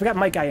 Okay, so we got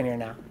Might Guy in here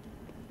now.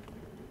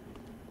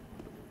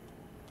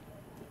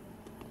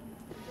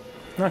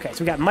 Okay,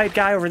 so we got Might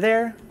Guy over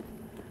there.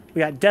 We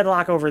got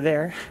Deadlock over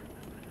there.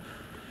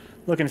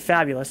 Looking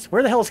fabulous.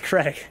 Where the hell is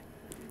Craig?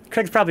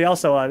 Craig's probably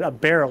also a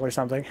barrel or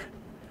something.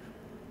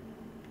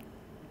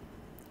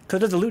 Because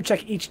it does a loot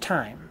check each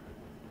time.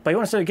 But you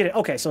want to start to get it.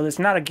 Okay, so it's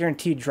not a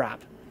guaranteed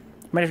drop.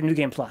 Might have New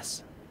Game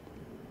Plus.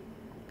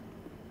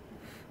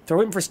 So we're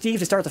waiting for Steve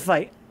to start the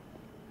fight.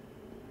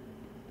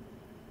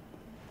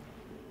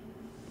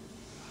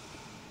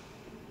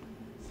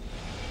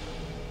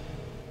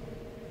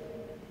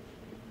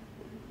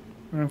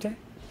 Okay.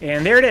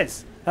 And there it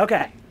is.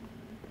 Okay.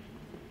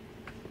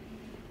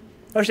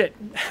 Oh shit.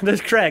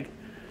 There's Craig.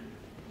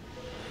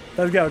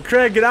 Let's go.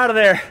 Craig, get out of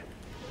there.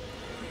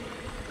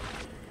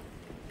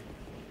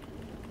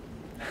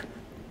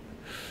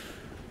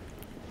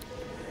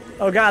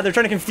 Oh god, they're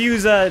trying to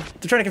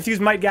confuse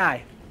Might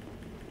Guy.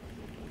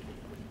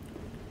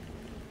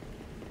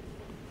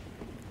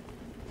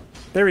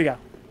 There we go.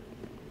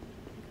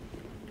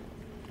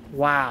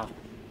 Wow.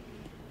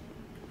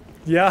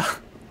 Yo.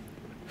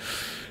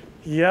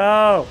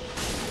 Yo.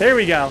 There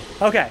we go.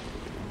 Okay.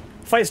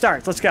 Fight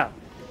starts. Let's go.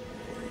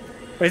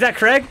 Wait, is that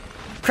Craig?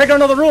 Craig don't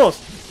know the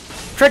rules.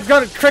 Craig's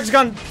gone.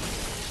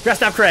 We gotta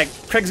stop Craig.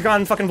 Craig's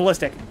gone fucking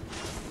ballistic.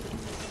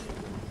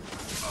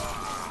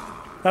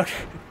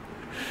 Okay.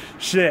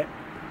 Shit.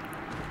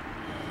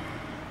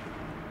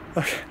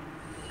 Okay.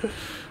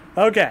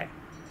 Okay.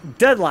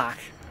 Deadlock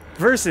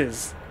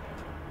versus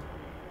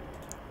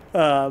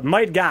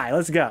Might Guy.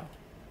 Let's go.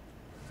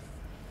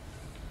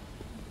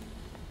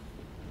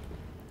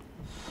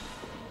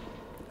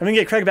 I'm gonna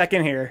get Craig back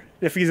in here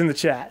if he's in the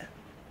chat.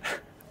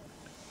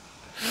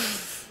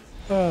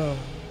 Oh.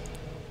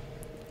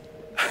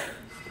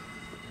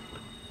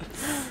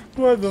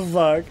 What the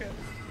fuck?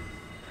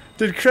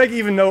 Did Craig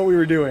even know what we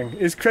were doing?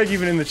 Is Craig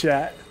even in the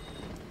chat?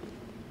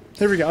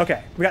 Here we go.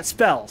 Okay, we got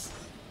spells.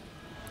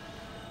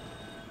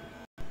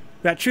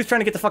 We got Truth trying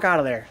to get the fuck out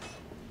of there.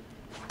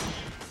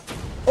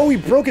 Oh, he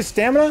broke his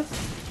stamina?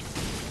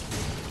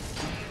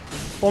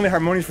 Only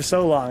harmonious for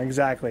so long,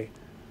 exactly.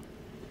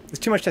 There's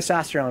too much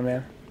testosterone,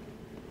 man.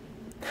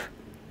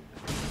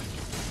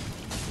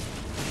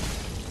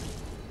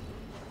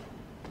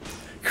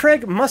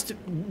 Craig must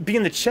be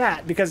in the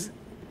chat because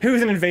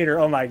who's an invader?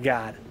 Oh my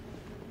god.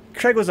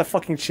 Craig was a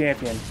fucking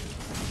champion.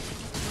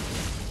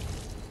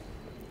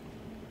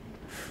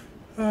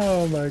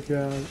 Oh my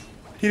god.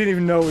 He didn't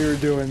even know what we were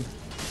doing.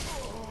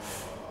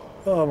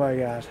 Oh my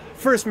god.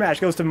 First match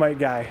goes to Might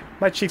Guy.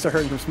 My cheeks are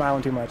hurting from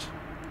smiling too much.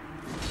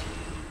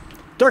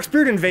 Dark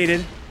Spirit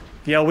invaded.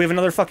 Yo, we have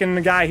another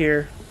fucking guy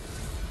here.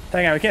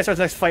 Hang on, we can't start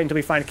the next fight until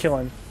we find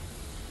Killen.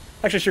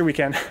 Actually, sure we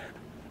can.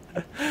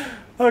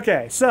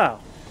 Okay, so.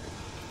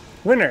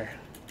 Winner.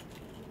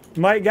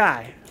 Might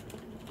Guy.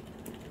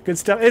 Good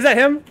stuff. Is that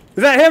him?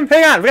 Is that him?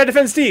 Hang on, we gotta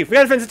defend Steve. We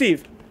gotta defend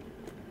Steve.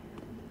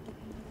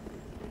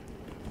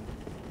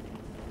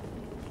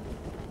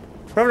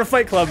 We're having a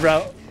fight club,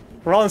 bro.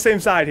 We're all on the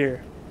same side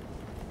here.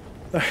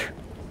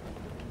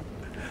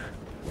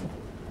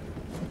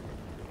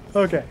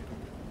 Okay.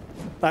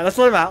 Alright, let's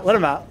let him out. Let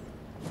him out.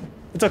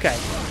 It's okay.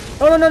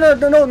 Oh, no, no, no,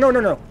 no, no, no, no,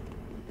 no.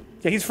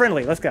 Yeah, he's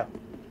friendly. Let's go.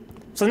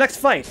 So next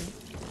fight.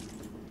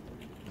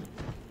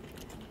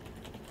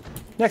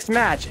 Next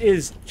match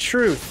is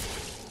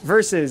Truth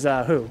versus,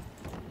 who?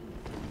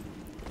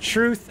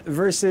 Truth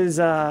versus,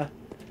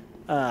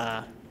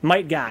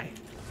 Might Guy.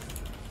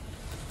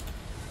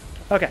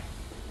 Okay.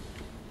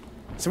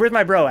 So where's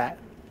my bro at?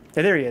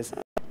 Yeah, there he is.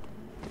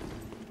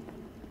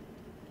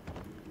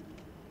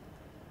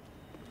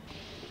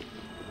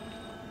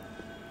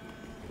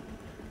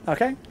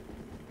 Okay.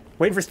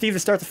 Waiting for Steve to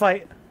start the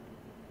fight.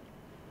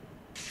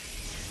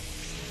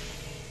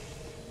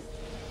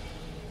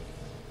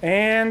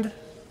 And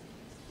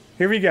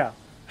here we go.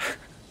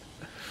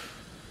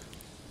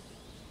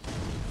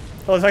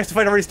 Oh, the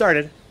fight already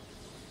started.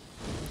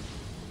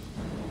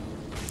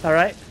 All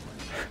right.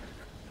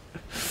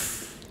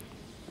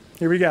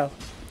 Here we go.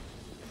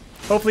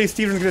 Hopefully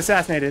Steve doesn't get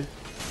assassinated.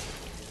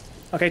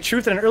 Okay,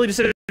 Truth at an early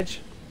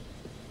disadvantage.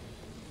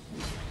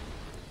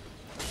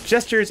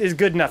 Gestures is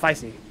good enough, I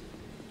see.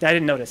 Yeah, I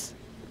didn't notice.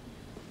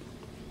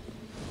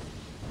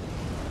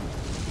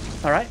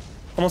 Alright,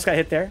 almost got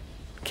hit there.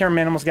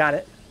 Cameraman almost got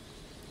it.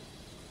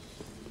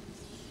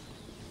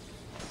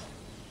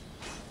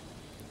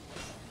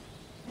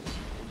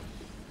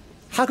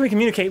 How can we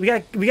communicate? We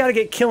gotta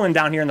get Killen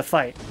down here in the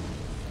fight.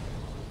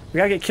 We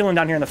gotta get Killen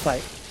down here in the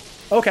fight.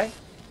 Okay.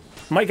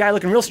 Might guy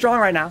looking real strong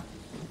right now.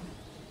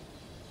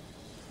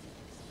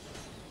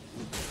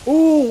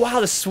 Ooh, wow,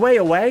 the sway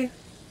away.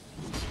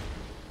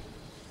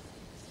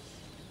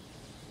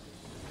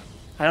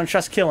 I don't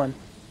trust killing.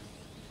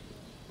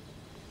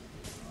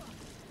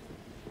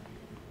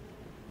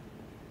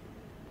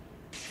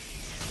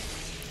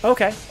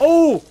 Okay.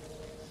 Oh!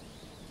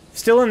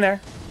 Still in there.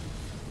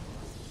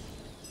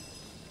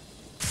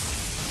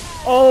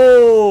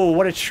 Oh,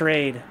 what a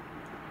trade.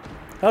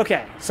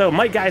 Okay, so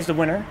Might Guy's the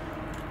winner.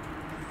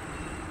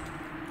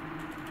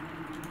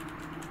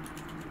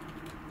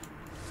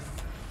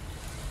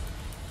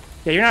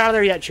 Yeah, you're not out of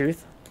there yet,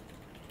 Truth.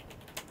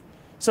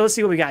 So let's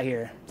see what we got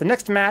here. The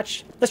next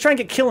match, let's try and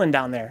get Killin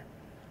down there.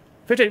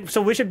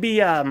 So we should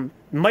be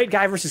Might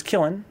Guy versus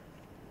Killin.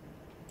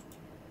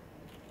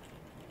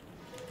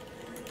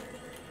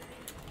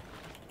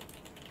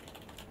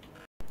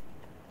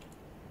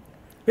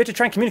 We have to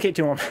try and communicate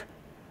to him.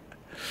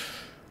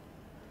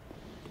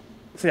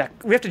 So yeah,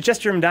 we have to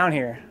gesture him down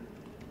here.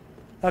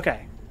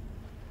 Okay.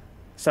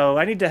 So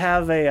I need to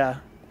have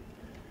a...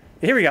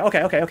 Here we go.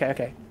 Okay.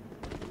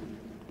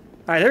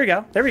 Alright,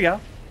 there we go.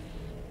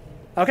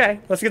 Okay,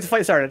 let's get the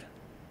fight started.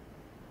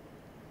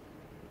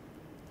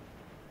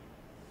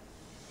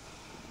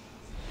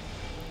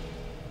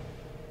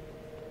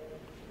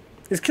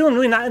 Is Killin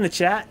really not in the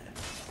chat?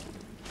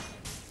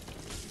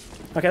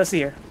 Okay, let's see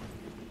here.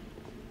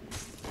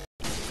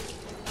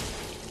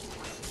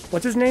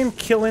 What's his name?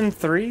 Killin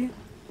 3?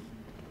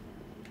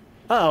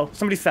 Uh-oh,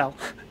 somebody fell.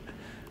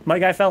 My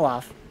guy fell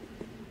off.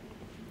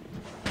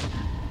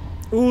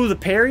 Ooh, the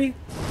parry?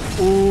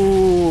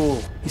 Ooh,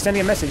 he's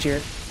sending a message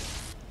here.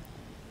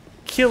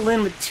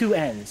 Killin with 2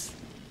 N's.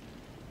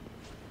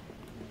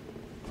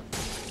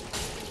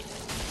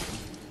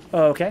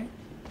 Okay.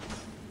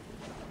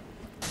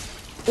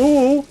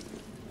 Ooh.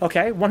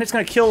 Okay, one hit's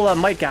gonna kill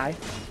Might Guy.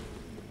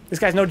 This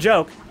guy's no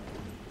joke.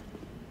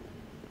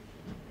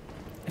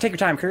 Take your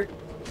time, Kurt.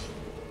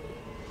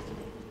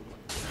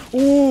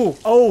 Ooh.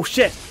 Oh,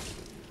 shit.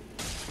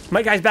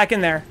 Might Guy's back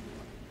in there.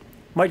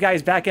 Might Guy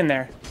is back in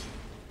there.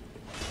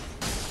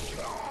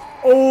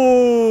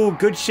 Oh,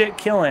 good shit,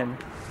 Killin.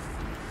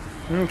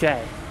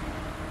 Okay.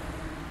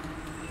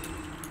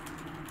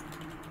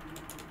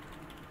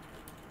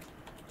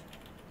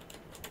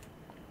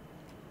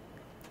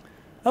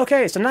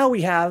 Okay, so now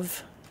we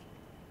have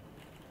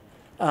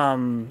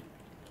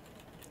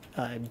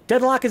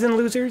Deadlock is in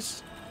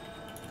losers.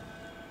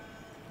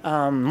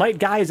 Might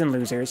Guy is in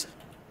losers.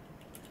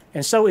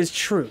 And so is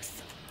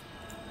Truth.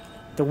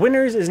 The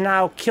winners is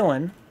now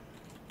Killin.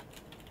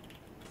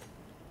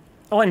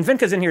 Oh, and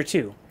Venka's in here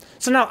too.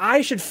 So now I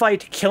should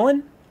fight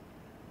Killin?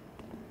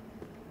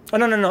 Oh,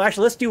 no.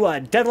 Actually, let's do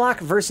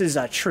Deadlock versus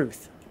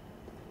Truth.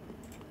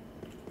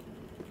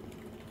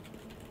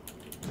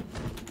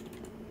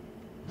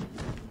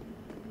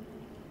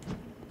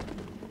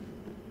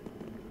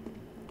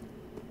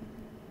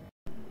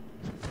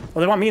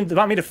 Well, they want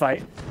me to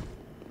fight.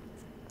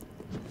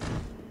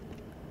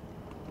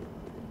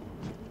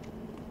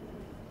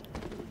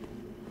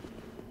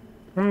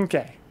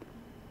 Okay.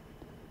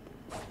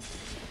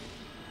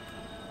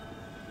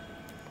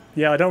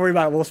 Yeah, don't worry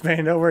about it,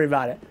 Wolfsbane. Don't worry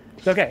about it.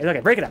 It's okay. It's okay.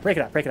 Break it up.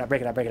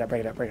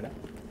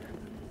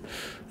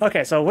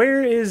 Okay, so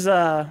where is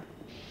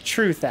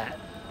Truth at?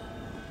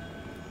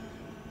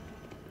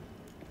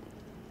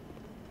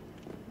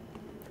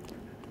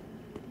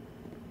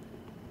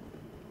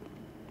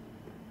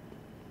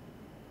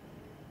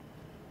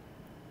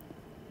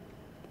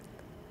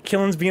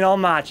 Killin's being all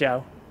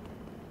macho.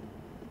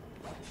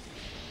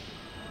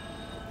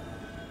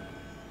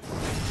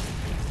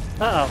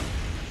 Uh-oh.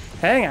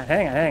 Hang on.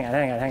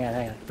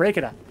 Break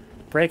it up.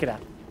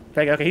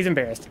 Okay, he's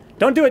embarrassed.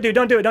 Don't do it, dude.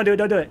 Don't do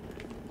it.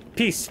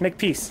 Peace. Make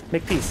peace.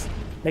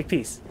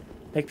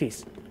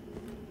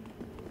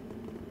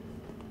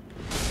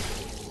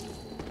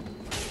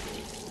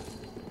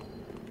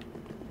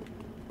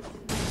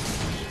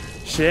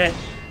 Shit.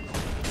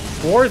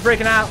 War's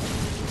breaking out.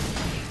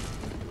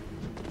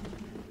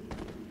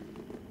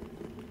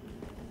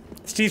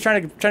 Steve's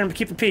trying to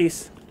keep the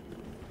peace.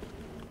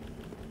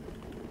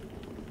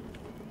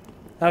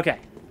 Okay.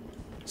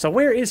 So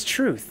where is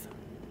Truth?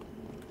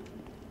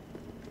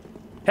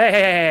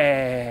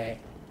 Hey.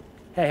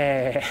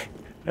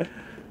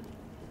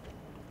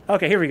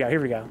 Okay, here we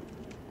go.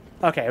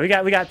 Okay, we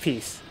got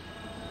peace.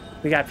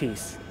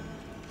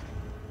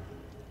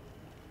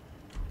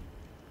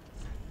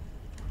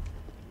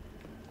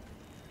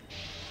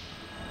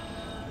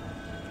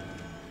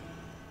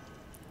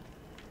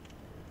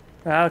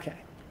 Okay.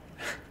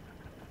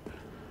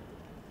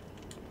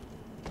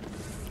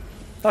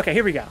 Okay,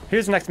 here we go.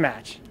 Here's the next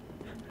match.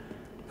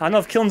 I don't know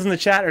if Killin's in the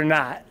chat or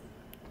not.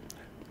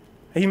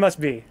 He must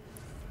be.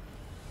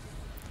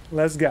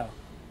 Let's go.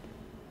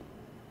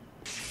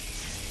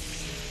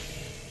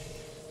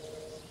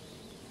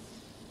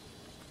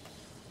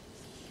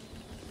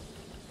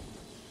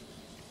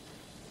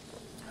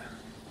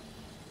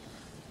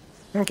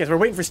 Okay, so we're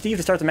waiting for Steve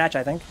to start the match,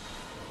 I think.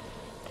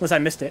 Unless I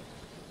missed it.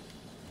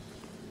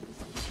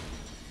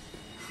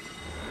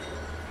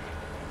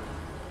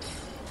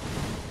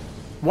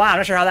 Wow, I'm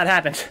not sure how that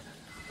happened.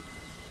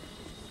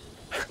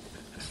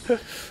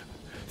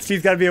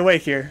 Steve's got to be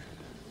awake here.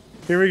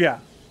 Here we go.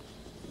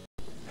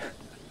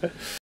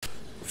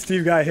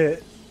 Steve got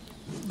hit.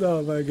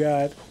 Oh my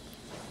god.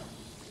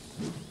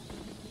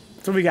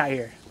 That's what we got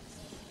here.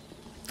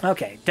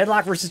 Okay,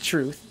 Deadlock versus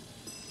Truth.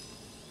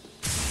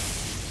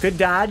 Good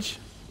dodge.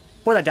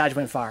 Boy, that dodge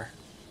went far.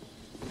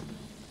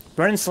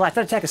 Run and slash.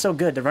 That attack is so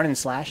good, the run and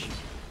slash.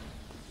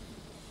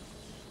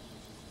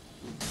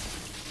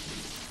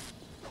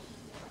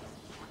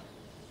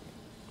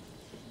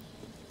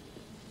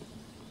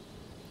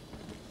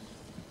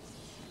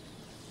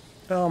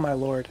 Oh my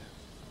lord.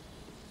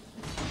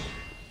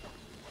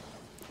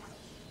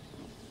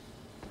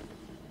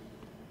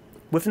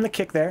 Whiffing the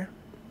kick there.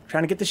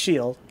 Trying to get the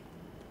shield.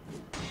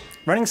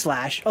 Running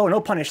slash. Oh, no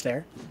punish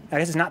there. I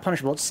guess it's not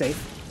punishable, it's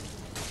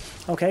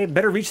safe. Okay,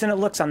 better reach than it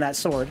looks on that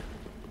sword.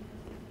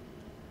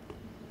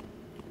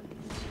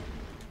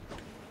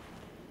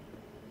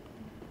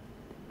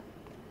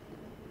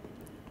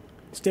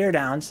 Stare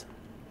downs.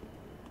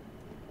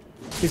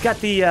 He's got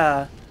the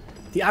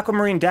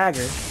aquamarine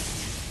dagger.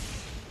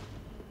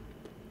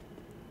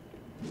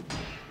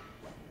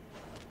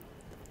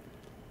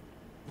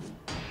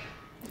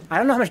 I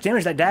don't know how much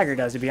damage that dagger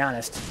does, to be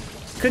honest.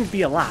 Couldn't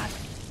be a lot.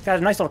 Got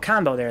a nice little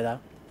combo there, though.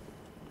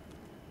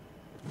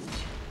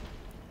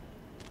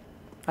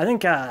 I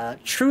think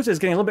Truth is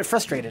getting a little bit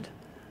frustrated.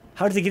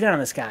 How does he get in on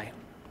this guy?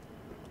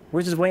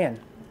 Where's his way in?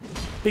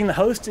 Being the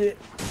host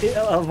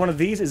of one of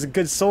these is a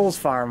good souls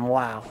farm.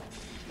 Wow.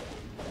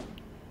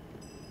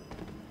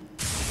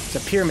 It's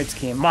a pyramid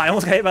scheme. Wow, I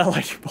almost got hit by a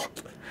lightning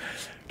bolt.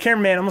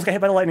 Cameraman almost got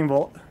hit by the lightning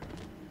bolt.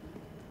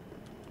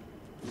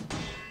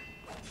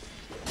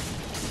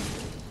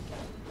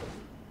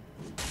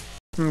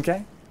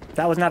 Okay.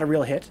 That was not a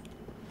real hit.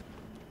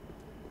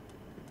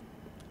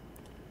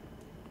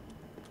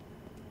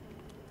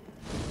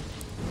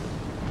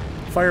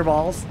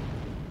 Fireballs.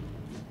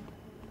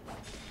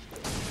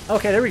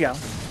 Okay, there we go.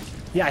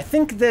 Yeah, I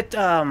think that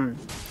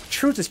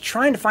Truth is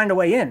trying to find a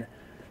way in,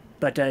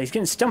 but he's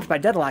getting stumped by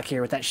Deadlock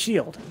here with that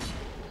shield.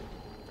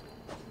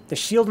 The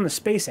shield and the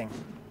spacing.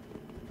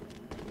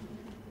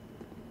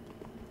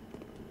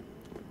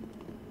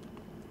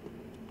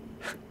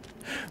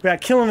 We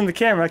got killing in the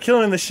camera,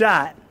 killing in the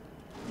shot.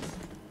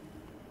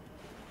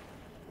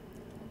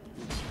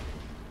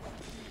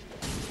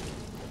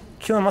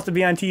 Killing wants to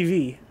be on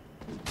TV.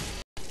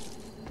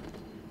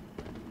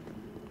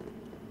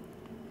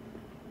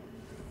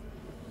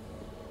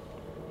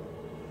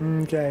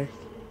 Okay.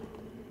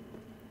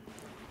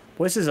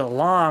 Boy, this is a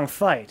long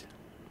fight.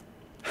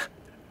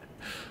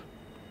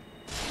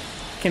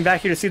 Came back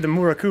here to see the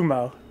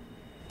Murakumo.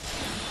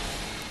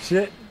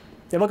 Shit.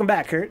 Yeah, welcome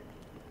back, Kurt.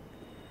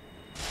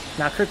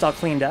 Now Kurt's all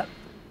cleaned up.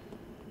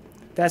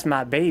 That's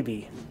my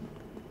baby.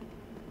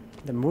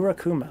 The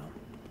Murakumo.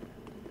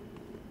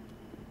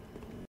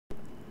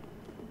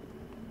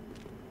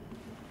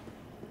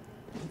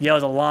 Yeah, it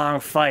was a long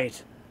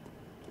fight.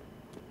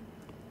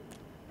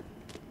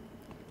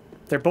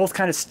 They're both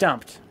kind of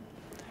stumped.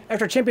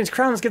 After Champion's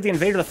Crown, let's give the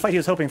Invader the fight he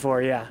was hoping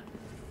for, yeah.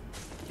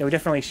 Yeah, we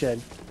definitely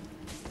should.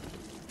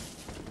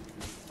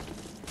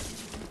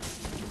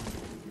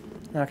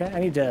 Okay, I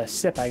need to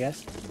sip, I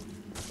guess.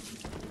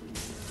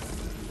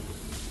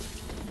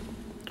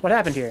 What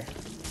happened here?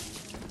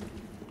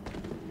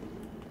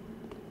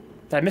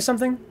 Did I miss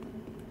something?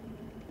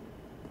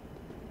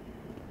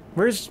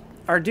 Where's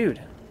our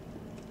dude?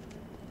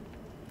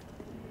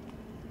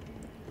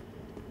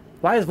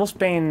 Why is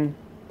Wolfsbane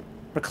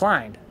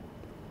reclined?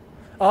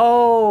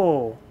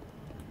 Oh!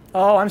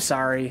 Oh, I'm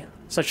sorry.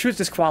 So Truth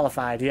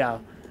disqualified, yeah.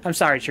 I'm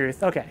sorry,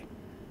 Truth. Okay.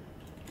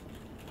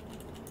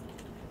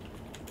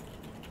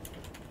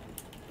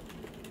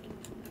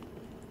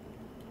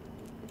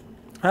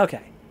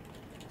 Okay.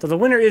 So the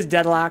winner is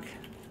Deadlock.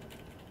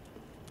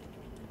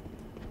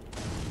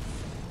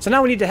 So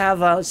now we need to have,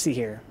 let's see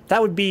here.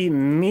 That would be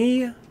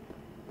me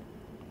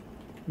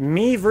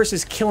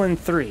versus Killin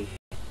 3.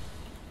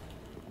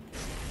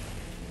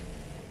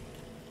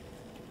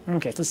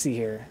 Okay, so let's see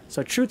here.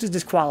 So Truth is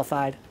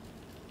disqualified.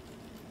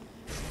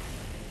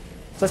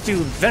 So let's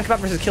do Vencabot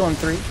versus Killin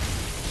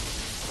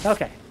 3.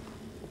 Okay.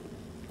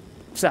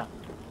 So.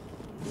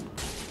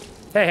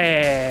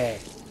 Hey.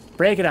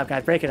 Break it up,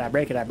 guys. Break it up.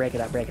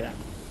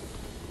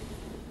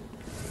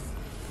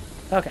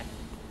 Okay.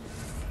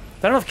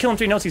 I don't know if Killin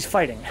 3 knows he's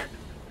fighting.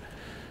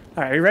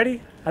 Alright, are you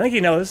ready? I think he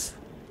knows.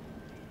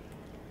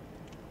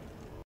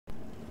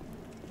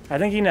 I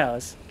think he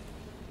knows.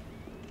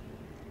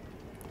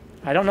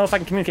 I don't know if I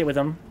can communicate with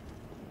him.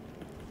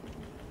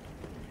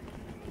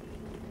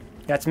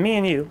 That's me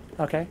and you.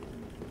 Okay.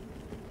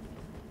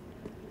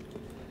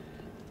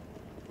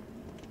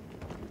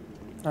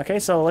 Okay,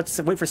 so let's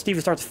wait for Steve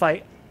to start the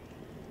fight.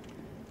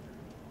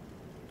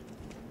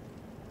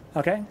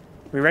 Okay,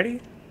 we ready?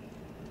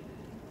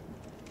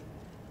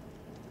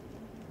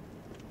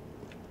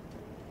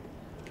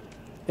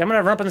 Yeah, I'm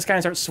gonna run up on this guy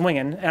and start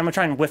swinging, and I'm gonna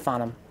try and whiff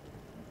on him.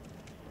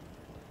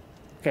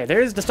 Okay,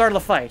 there's the start of the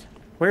fight.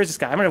 Where is this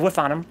guy? I'm gonna whiff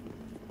on him.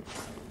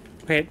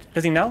 Okay,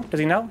 does he know? Does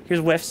he know? Here's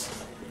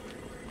whiffs.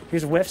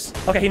 Here's whiffs.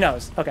 Okay, he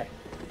knows. Okay.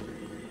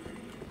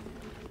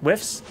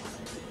 Whiffs.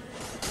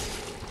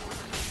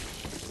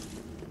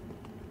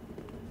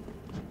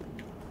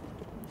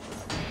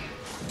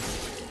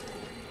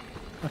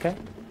 Okay.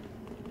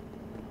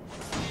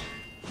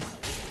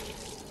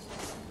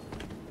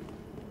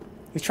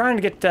 He's trying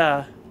to get,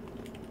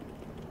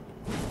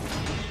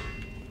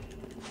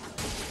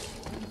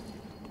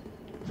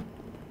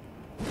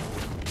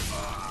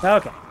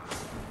 Okay.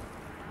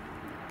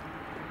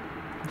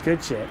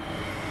 Good shit.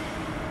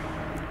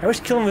 I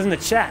wish Killen was in the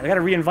chat. I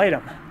gotta re-invite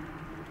him.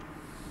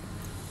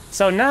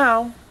 So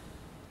now...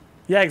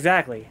 Yeah,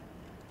 exactly.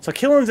 So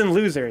Killen's in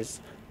losers.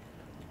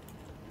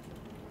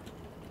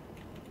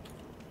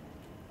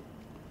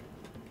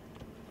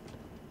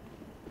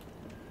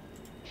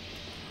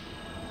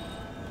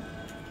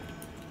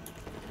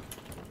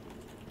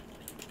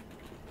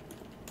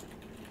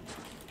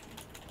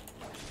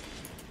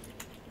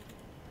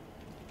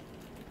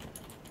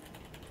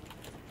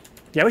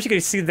 Yeah, I wish you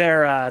could see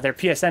their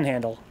PSN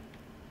handle.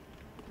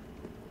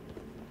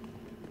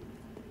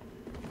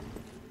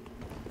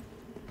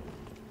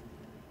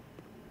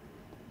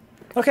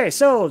 Okay,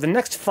 so the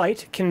next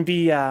fight can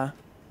be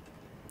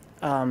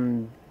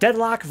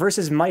Deadlock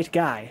versus Might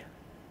Guy.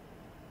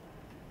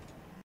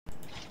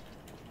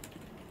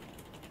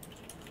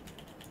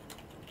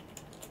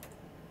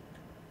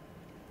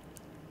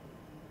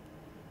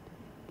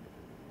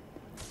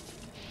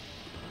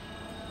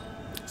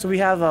 So we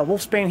have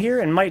Wolfsbane here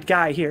and Might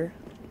Guy here.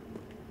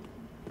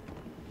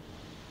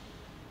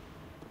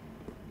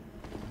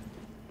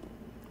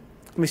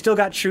 We still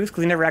got Truth,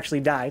 because he never actually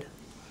died.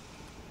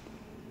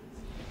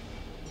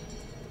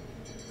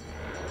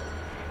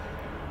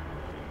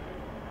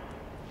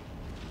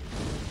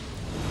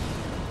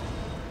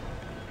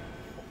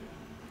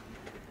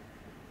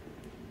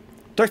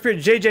 Dark Spirit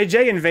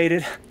JJJ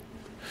invaded.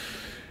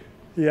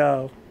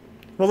 Yo.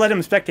 We'll let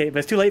him spectate, but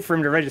it's too late for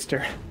him to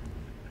register.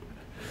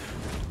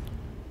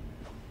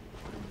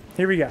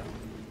 Here we go.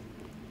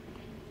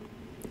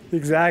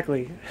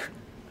 Exactly.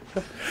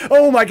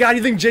 Oh my god,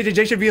 you think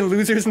JJJ should be in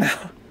losers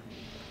now?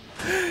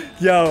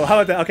 Yo, how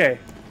about that? Okay.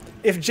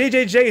 If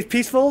JJJ is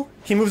peaceful,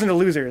 he moves into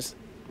losers.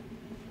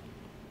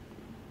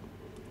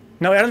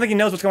 No, I don't think he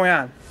knows what's going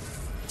on.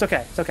 It's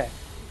okay, it's okay.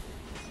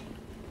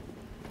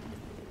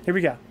 Here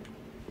we go.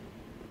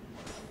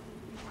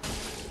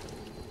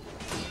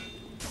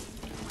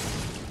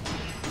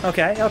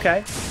 Okay,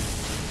 okay.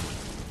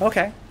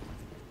 Okay.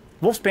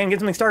 Wolfsbane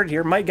gets something started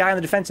here. Might Guy on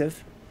the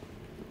defensive.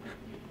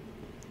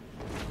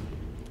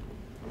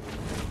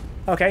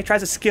 Okay,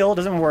 tries a skill,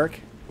 doesn't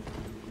work.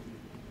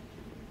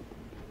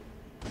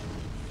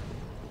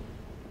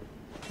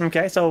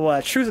 Okay, so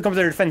Truth comes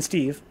there to defend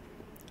Steve.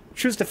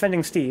 Truth's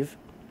defending Steve.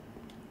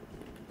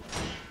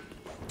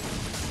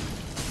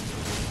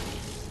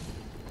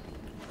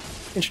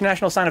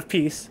 International sign of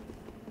peace.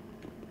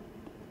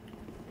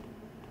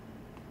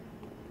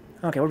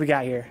 Okay, what do we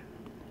got here?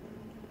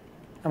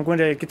 I'm going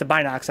to get the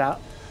binocs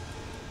out.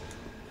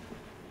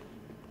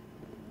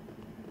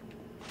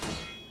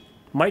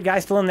 Might Guy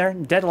still in there.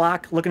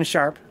 Deadlock, looking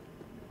sharp.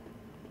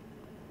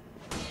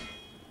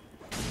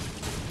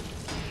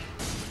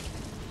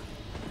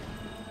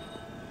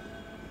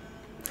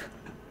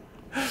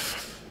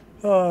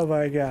 Oh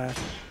my god.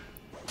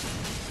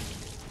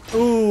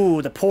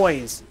 Ooh, the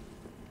poise.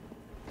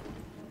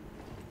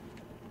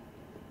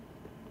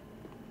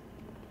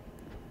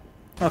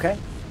 Okay,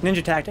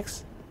 ninja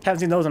tactics. Haven't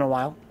seen those in a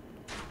while.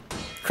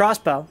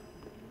 Crossbow.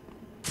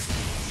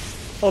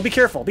 Oh, be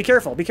careful, be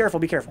careful, be careful,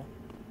 be careful.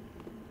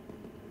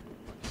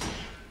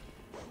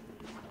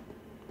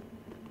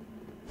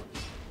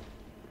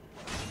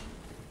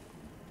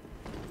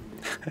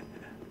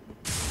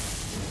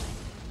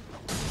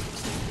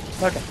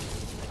 Okay.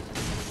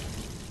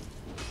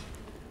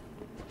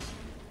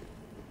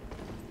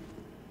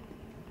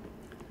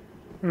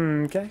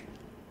 Okay.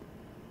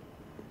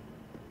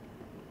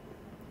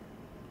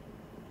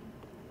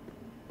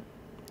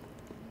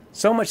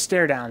 So much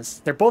stare downs.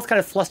 They're both kind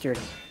of flustered.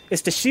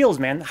 It's the shields,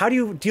 man. How do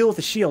you deal with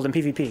the shield in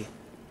PvP?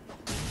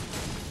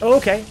 Oh,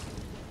 okay.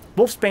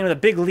 Wolfsbane with a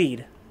big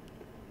lead.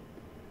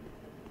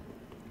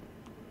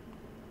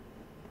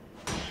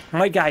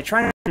 Might Guy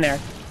trying in there.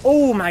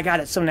 Oh my god,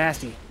 it's so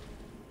nasty.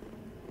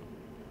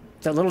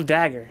 It's that little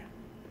dagger.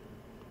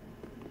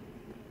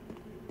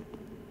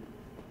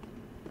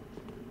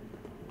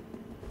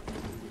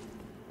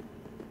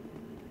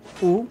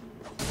 Ooh.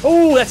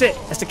 Oh, that's it.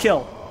 That's the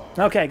kill.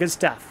 Okay, good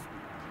stuff.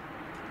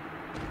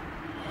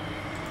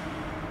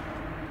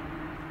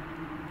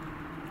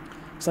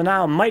 So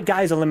now Might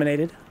Guy's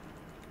eliminated.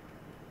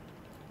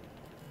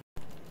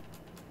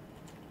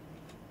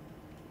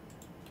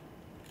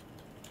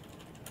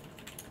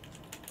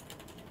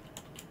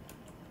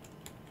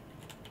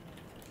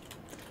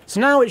 So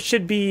now it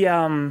should be,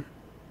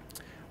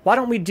 why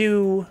don't we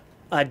do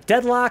a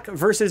Deadlock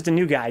versus the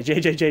new guy,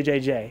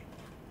 JJJJJ.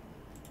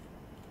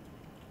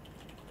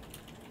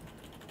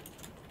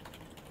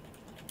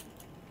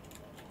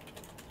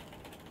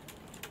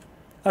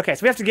 Okay,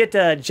 so we have to get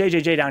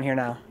JJJ down here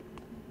now.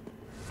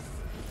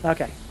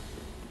 Okay.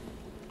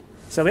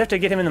 So we have to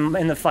get him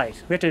in the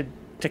fight. We have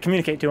to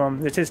communicate to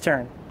him. It's his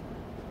turn.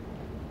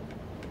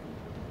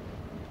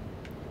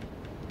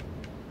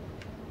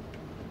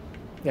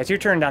 Yeah, it's your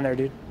turn down there,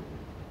 dude.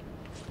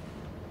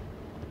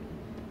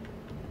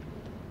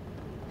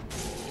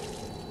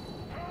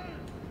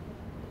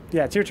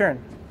 Yeah, it's your turn.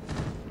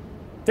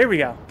 There we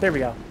go. There we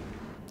go.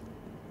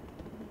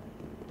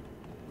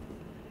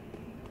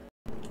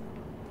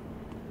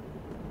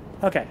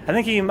 Okay, I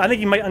think he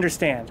might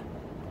understand.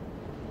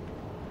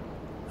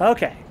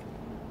 Okay.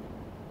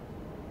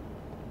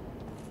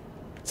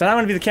 So now I'm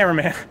gonna be the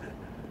cameraman. All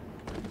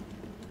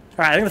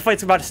right, I think the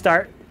fight's about to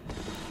start.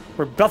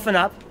 We're buffing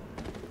up.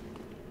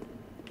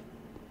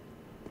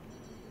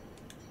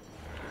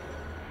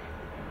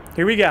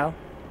 Here we go.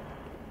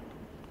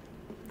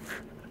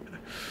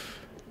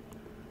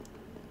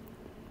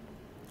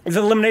 It's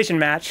an elimination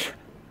match.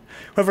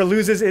 Whoever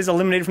loses is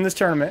eliminated from this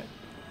tournament.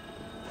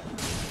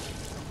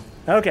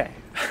 Okay.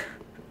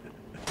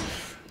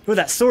 Ooh,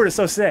 that sword is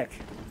so sick.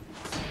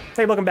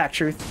 Hey, welcome back,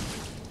 Truth.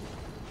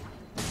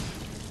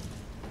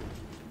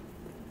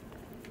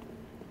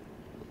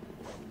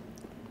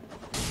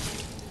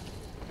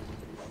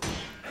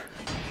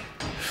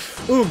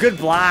 Ooh, good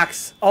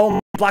blocks. Oh,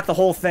 block the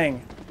whole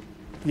thing.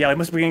 Yeah, I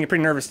must be getting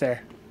pretty nervous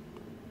there.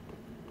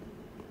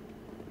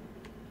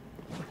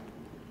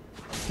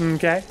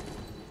 Okay.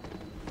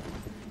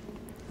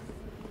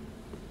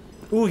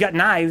 Ooh, we got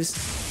knives.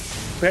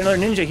 We got another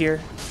ninja here.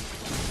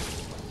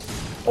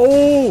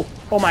 Oh!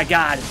 Oh my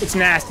god, it's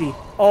nasty.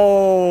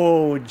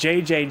 Oh,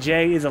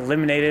 JJJ is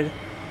eliminated.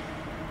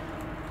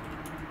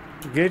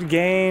 Good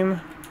game.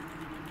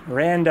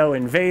 Rando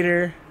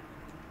Invader.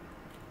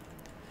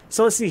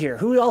 So let's see here.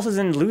 Who else is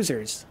in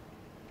losers?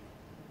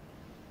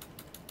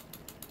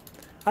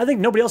 I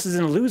think nobody else is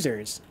in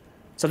losers.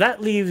 So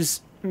that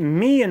leaves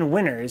me in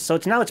winners. So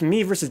now it's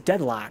me versus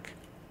Deadlock.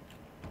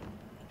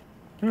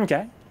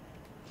 Okay.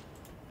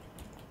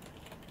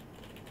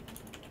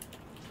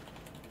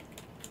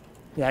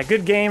 Yeah,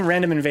 good game,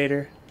 Random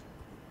Invader.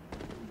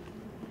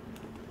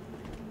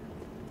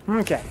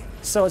 Okay,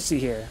 so let's see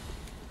here.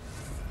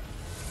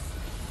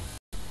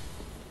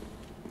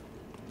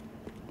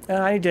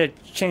 I need to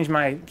change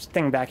my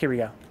thing back. Here we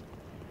go.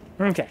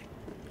 Okay.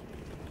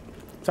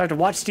 So I have to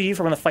watch Steve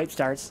for when the fight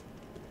starts.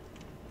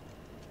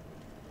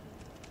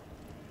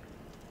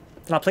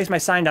 Then I'll place my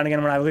sign down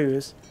again when I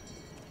lose.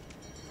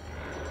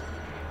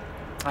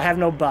 I have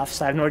no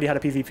buffs. I have no idea how to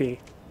PvP.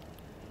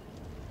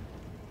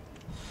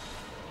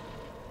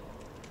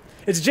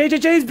 It's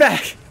JJJ's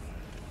back!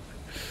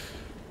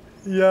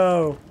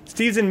 Yo.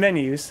 Steve's in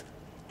menus.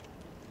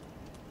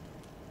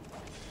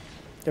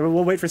 Yeah,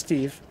 we'll wait for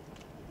Steve.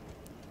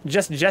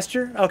 Just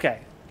gesture?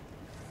 Okay.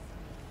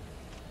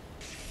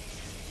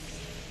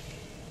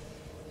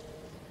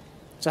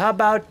 So how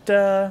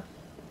about,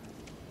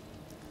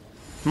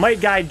 Might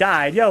Guy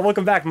died. Yo,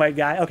 welcome back, Might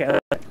Guy. Okay.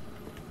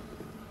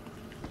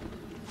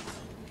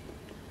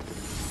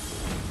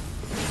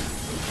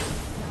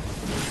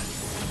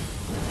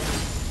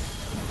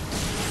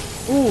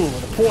 Ooh,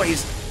 the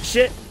poise.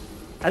 Shit.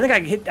 I think I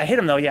hit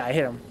him though. Yeah, I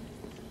hit him.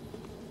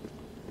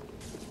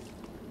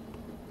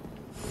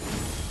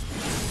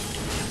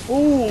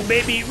 Ooh,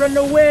 baby, run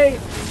away.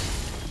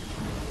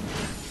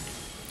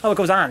 Oh, it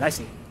goes on. I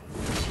see.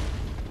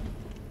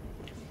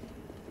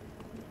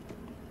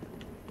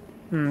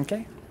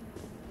 Okay.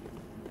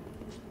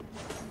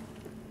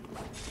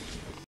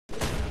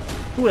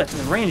 Ooh, that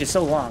the range is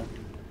so long.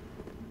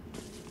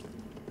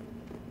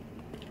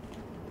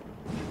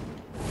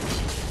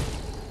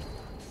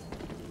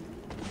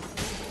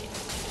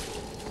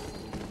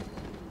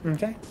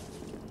 Okay.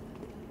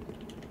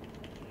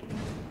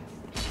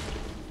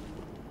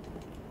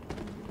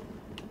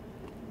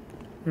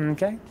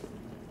 Okay.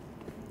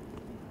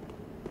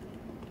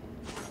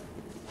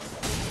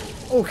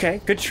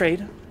 Okay, good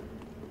trade.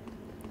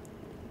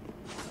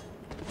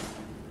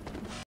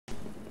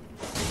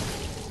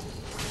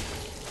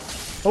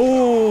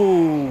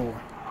 Ooh.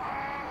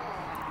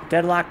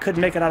 Deadlock could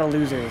make it out of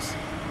losers.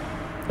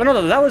 But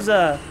no, that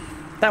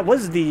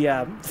was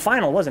the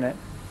final, wasn't it?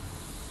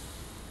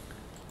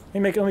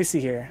 Let me see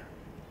here.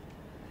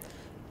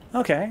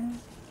 Okay.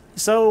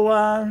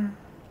 So,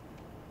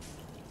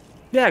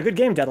 yeah, good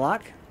game,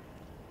 Deadlock.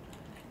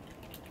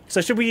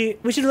 So we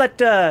should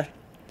let,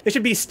 it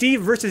should be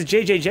Steve versus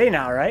JJJ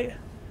now, right?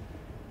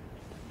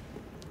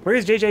 Where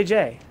is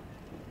JJJ?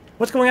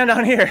 What's going on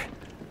down here?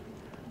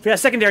 We got a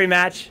secondary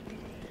match.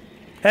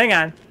 Hang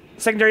on.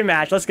 Secondary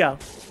match, let's go.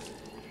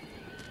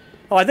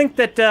 Oh, I think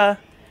that,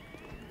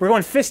 we're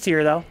going fist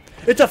here, though.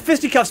 It's a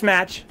fisticuffs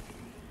match.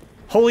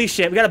 Holy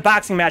shit, we got a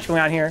boxing match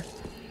going on here.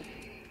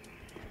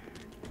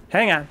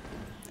 Hang on.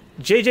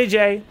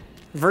 JJJ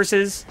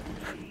versus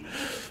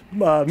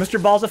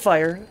Mr. Balls of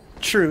Fire,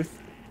 Truth.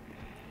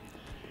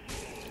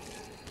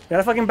 We got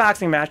a fucking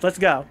boxing match, let's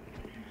go.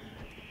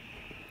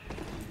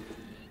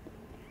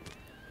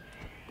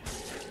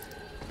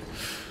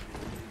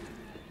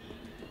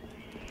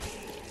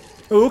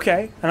 Ooh,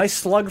 okay, a nice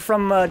slug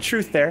from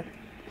Truth there.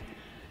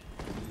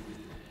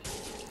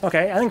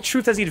 Okay, I think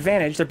Truth has the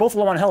advantage. They're both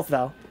low on health,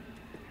 though.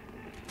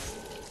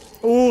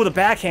 the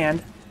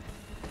backhand.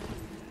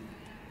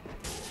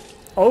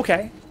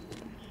 Okay.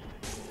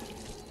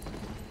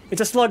 It's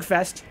a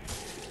slugfest.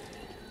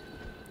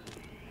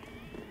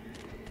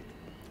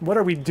 What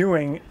are we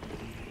doing?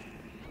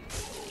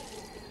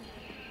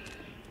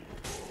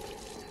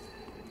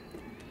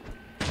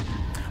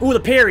 Ooh, the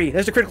parry.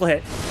 There's a critical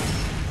hit.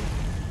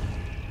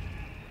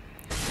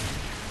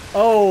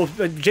 Oh,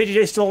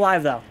 JJJ's still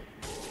alive, though.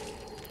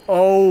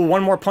 Oh,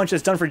 one more punch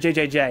is done for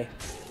JJJ.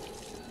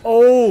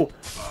 Oh,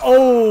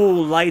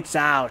 oh, lights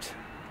out.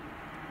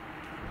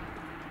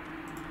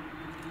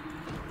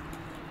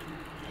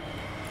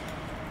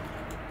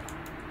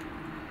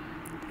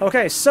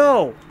 Okay,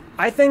 so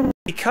I think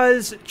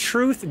because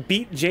Truth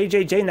beat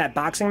JJJ in that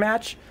boxing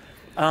match,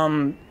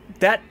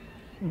 that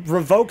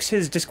revokes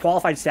his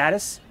disqualified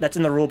status. That's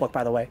in the rulebook,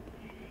 by the way.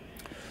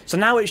 So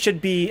now it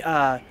should be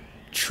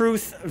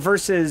Truth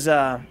versus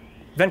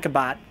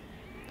Vencabot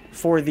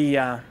for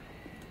the,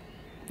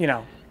 you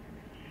know,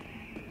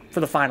 for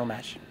the final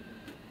match.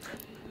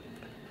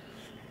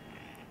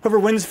 Whoever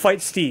wins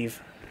fights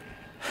Steve.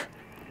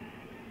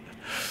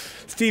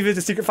 Steve is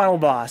the secret final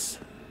boss.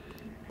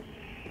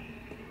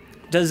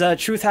 Does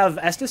Truth have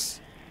Estus?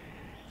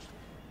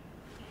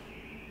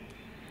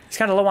 He's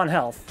kind of low on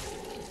health.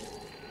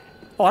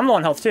 Oh, I'm low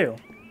on health too.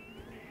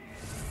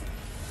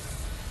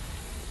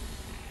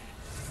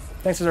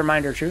 Thanks for the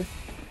reminder, Truth.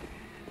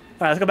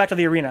 Alright, let's go back to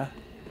the arena.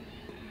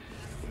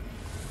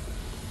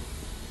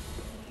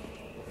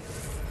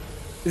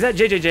 Is that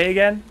JJJ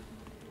again?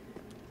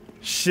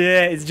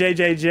 Shit, it's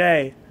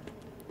JJJ.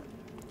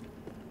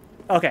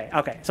 Okay,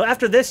 okay. So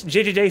after this,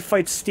 JJJ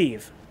fights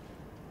Steve.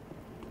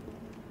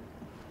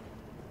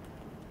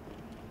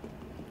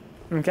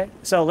 Okay,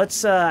 so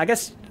let's, I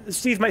guess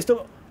Steve might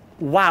still...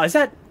 Wow, is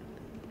that...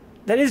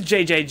 That is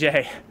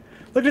JJJ.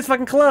 Look at his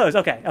fucking clothes.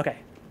 Okay, okay.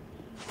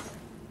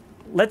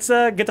 Let's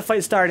get the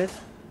fight started.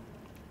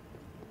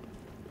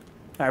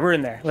 Alright, we're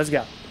in there. Let's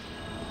go.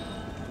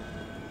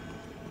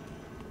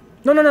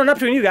 No, no, no, not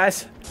between you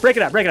guys. Break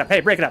it up, break it up. Hey,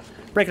 break it up.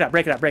 Break it up,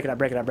 break it up, break it up,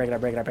 break it up, break it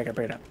up, break it up, break it up,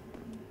 break it up.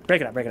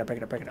 Break it up, break it up, break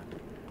it up, break it up.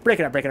 Break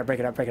it up, break it up, break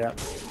it up, break it up.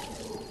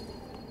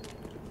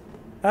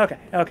 Okay,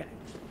 okay.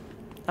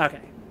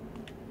 Okay.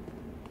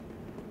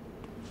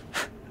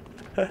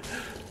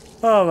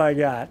 Oh my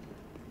god.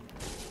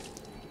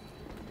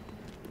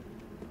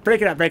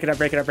 Break it up, break it up,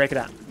 break it up, break it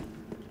up.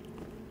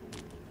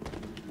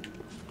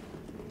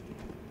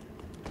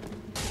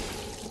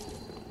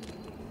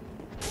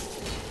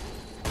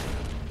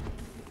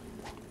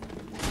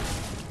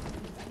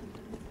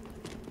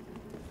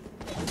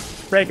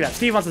 Break it up.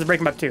 Steve wants us to break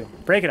him up too.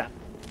 Break it up.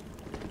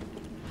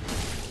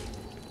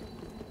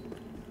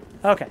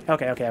 Okay,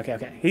 okay, okay, okay,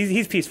 okay.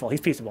 He's peaceful. He's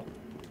peaceable.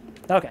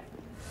 Okay.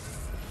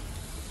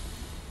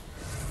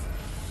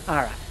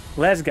 Alright,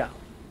 let's go.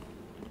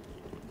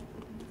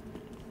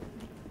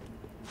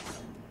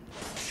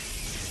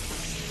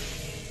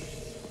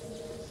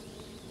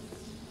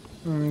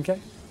 Okay.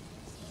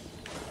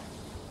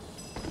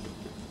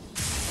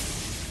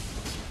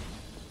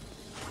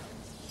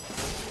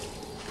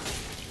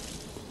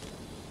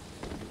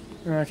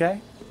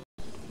 Okay.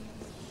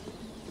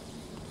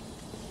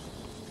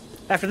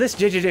 After this,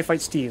 JJJ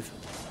fights Steve.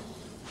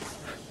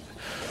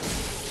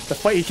 The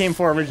fight he came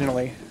for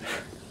originally.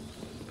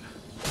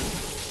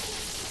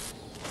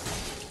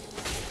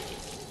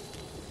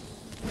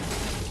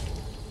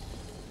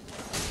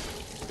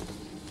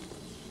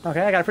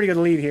 Okay, I got a pretty good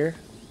lead here.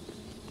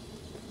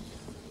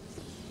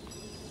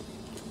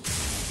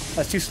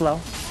 That's too slow.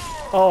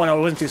 Oh, no,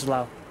 it wasn't too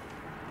slow.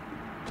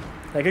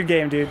 Yeah, good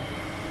game, dude.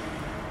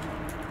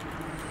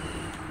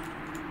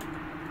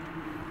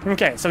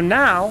 Okay, so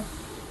now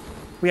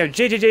we have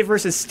JJJ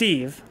versus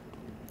Steve.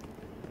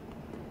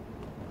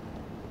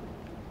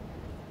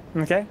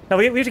 Okay. Now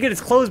we have to get his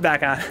clothes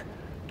back on.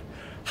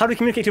 How do we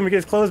communicate to him to get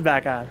his clothes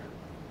back on?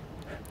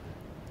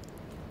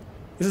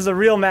 This is a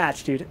real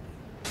match, dude.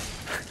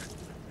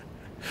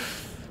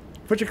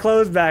 Put your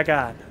clothes back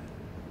on.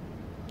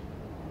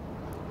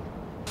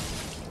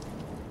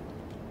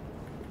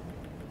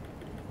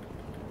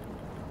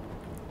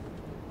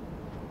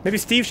 Maybe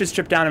Steve should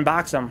strip down and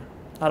box him.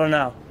 I don't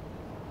know.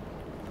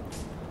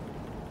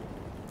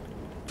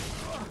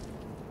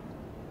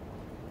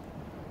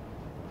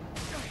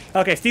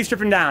 Okay, Steve's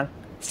stripping down.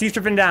 Steve's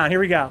stripping down. Here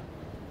we go.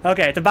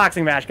 Okay, it's a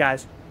boxing match,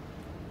 guys.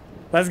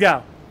 Let's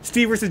go.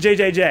 Steve versus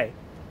JJJ.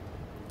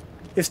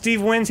 If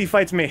Steve wins, he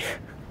fights me.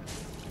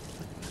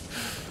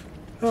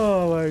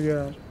 Oh my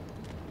god.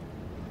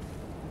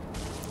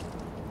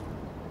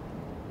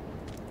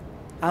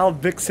 I'll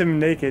bix him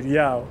naked,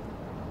 yo.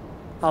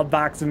 I'll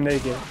box him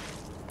naked.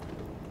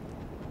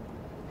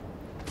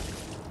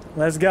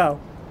 Let's go.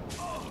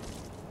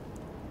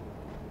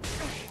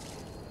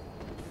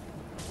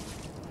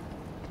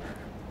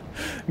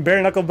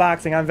 Bare knuckle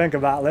boxing on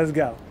Vencabot. Let's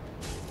go.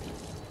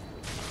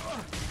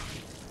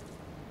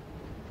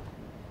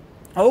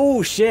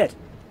 Oh shit.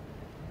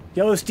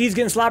 Yo, Steve's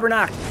getting slobber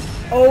knocked.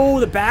 Oh,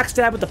 the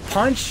backstab with the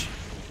punch.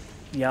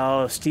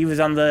 Yo, Steve is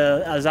on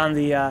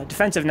the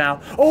defensive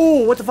now.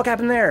 Oh, what the fuck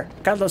happened there?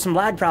 Got some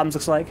lag problems,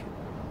 looks like.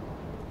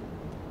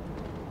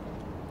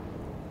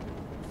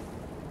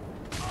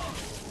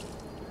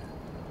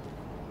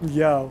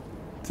 Yo,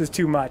 this is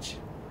too much.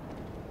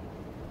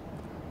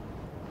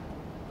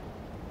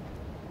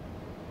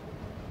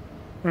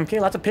 Okay,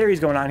 lots of parries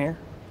going on here.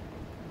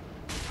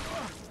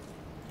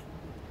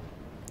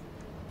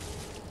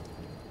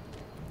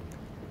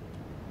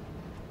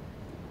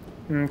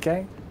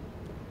 Okay.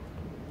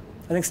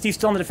 I think Steve's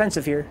still on the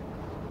defensive here.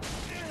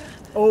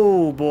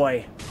 Oh,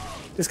 boy.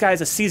 This guy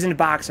is a seasoned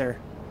boxer.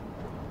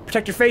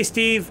 Protect your face,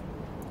 Steve.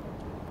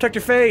 Protect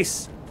your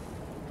face.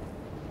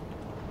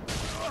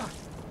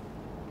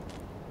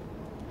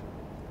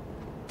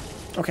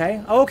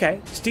 Okay. Oh,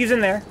 okay. Steve's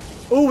in there.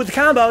 Ooh, with the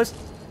combos.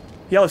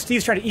 Yo,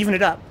 Steve's trying to even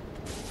it up.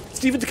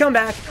 Steve with the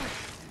comeback.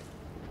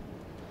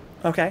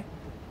 Okay.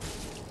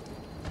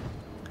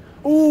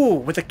 Ooh,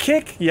 with the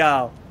kick.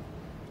 Yo.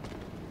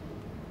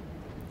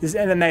 This is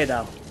MMA,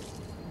 though.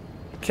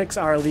 Kicks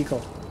are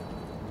illegal.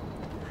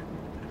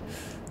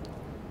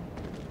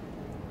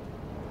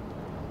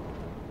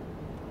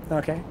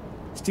 Okay.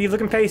 Steve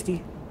looking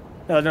pasty.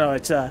 No,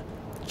 it's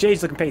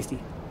Jay's looking pasty.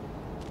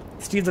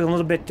 Steve's looking a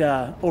little bit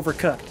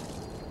overcooked.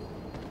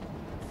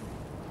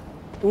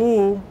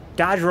 Ooh,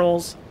 dodge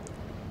rolls.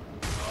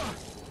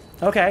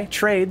 Okay,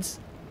 trades.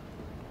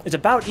 It's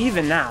about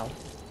even now.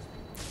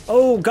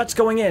 Oh, guts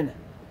going in.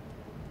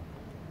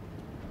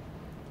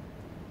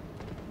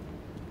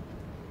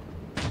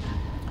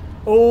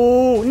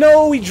 Oh,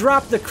 no, he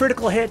dropped the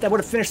critical hit that would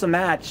have finished the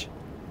match.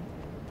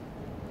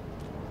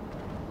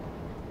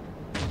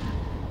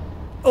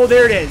 Oh,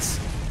 there it is.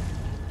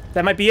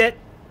 That might be it.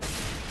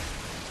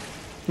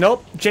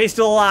 Nope, Jay's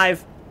still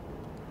alive.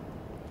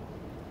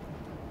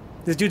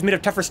 This dude's made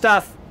of tougher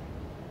stuff.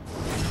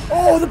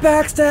 Oh, the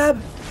backstab!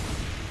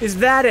 Is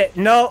that it?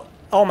 No.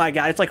 Oh my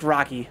god, it's like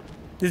Rocky.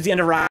 This is the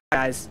end of Rocky,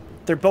 guys.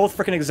 They're both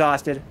freaking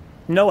exhausted.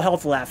 No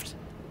health left.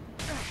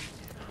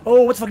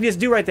 Oh, what the fuck did he just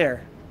do right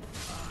there?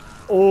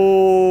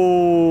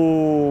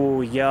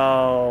 Oh,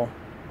 yo.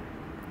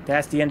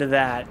 That's the end of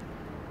that.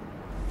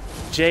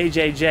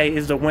 JJJ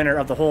is the winner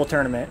of the whole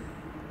tournament.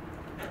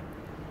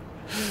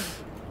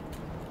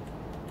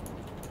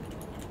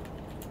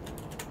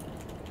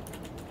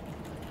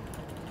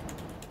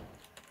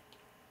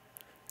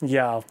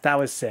 Yo, that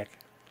was sick.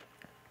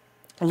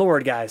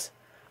 Lord, guys.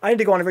 I need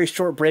to go on a very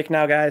short break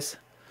now, guys.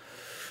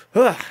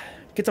 Ugh,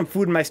 get some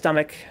food in my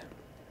stomach.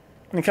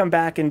 And come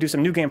back and do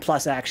some New Game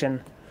Plus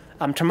action.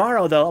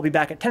 Tomorrow, though, I'll be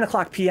back at 10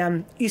 o'clock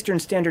p.m. Eastern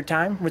Standard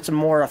Time with some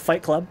more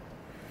Fight Club.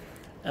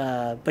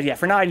 But yeah,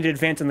 for now I need to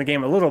advance in the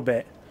game a little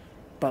bit.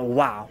 But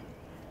wow.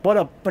 What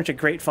a bunch of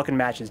great fucking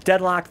matches.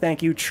 Deadlock,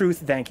 thank you.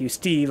 Truth, thank you.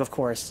 Steve, of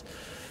course.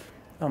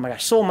 Oh my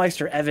gosh.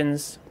 Soulmeister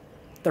Evans.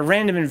 The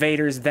random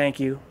invaders, thank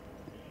you.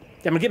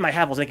 I'm gonna get my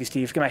Havels. Thank you,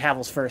 Steve. Get my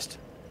Havels first.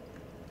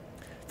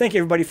 Thank you,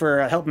 everybody,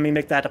 for helping me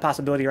make that a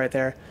possibility right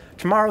there.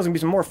 Tomorrow's gonna be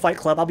some more Fight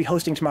Club. I'll be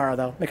hosting tomorrow,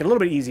 though. Make it a little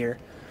bit easier.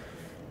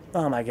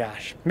 Oh my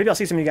gosh. Maybe I'll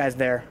see some of you guys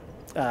there.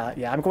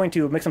 Yeah, I'm going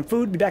to make some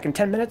food, be back in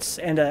 10 minutes,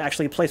 and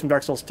actually play some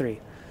Dark Souls 3.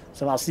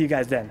 So I'll see you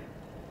guys then.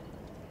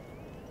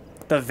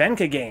 The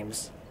Venka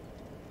games.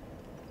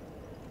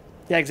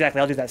 Yeah, exactly.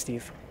 I'll do that,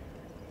 Steve.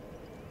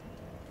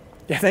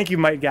 Yeah, thank you,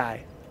 Mike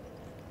Guy.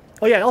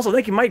 Oh yeah, also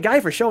thank you, Mike Guy,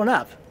 for showing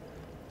up.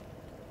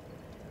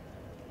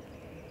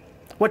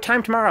 What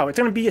time tomorrow? It's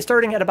going to be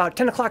starting at about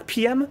 10 o'clock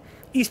p.m.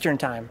 Eastern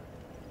Time.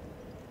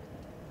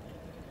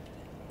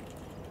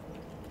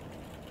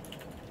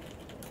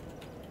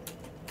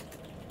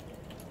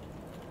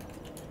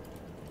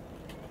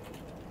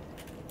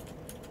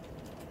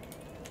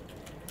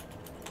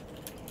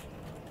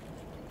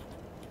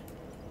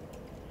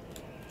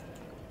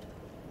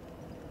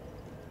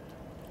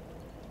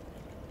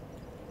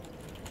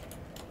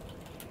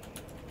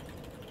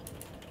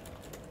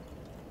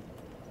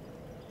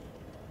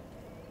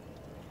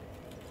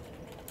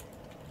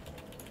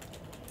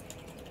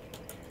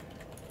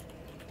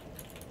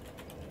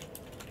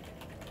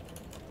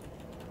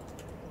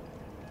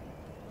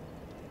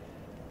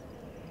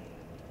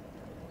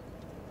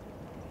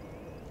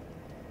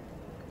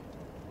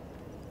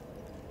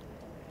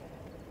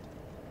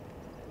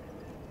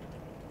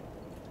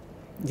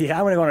 Yeah,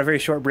 I'm going to go on a very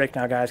short break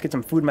now, guys. Get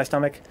some food in my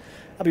stomach.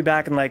 I'll be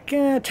back in like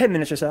 10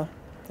 minutes or so.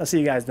 I'll see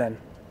you guys then.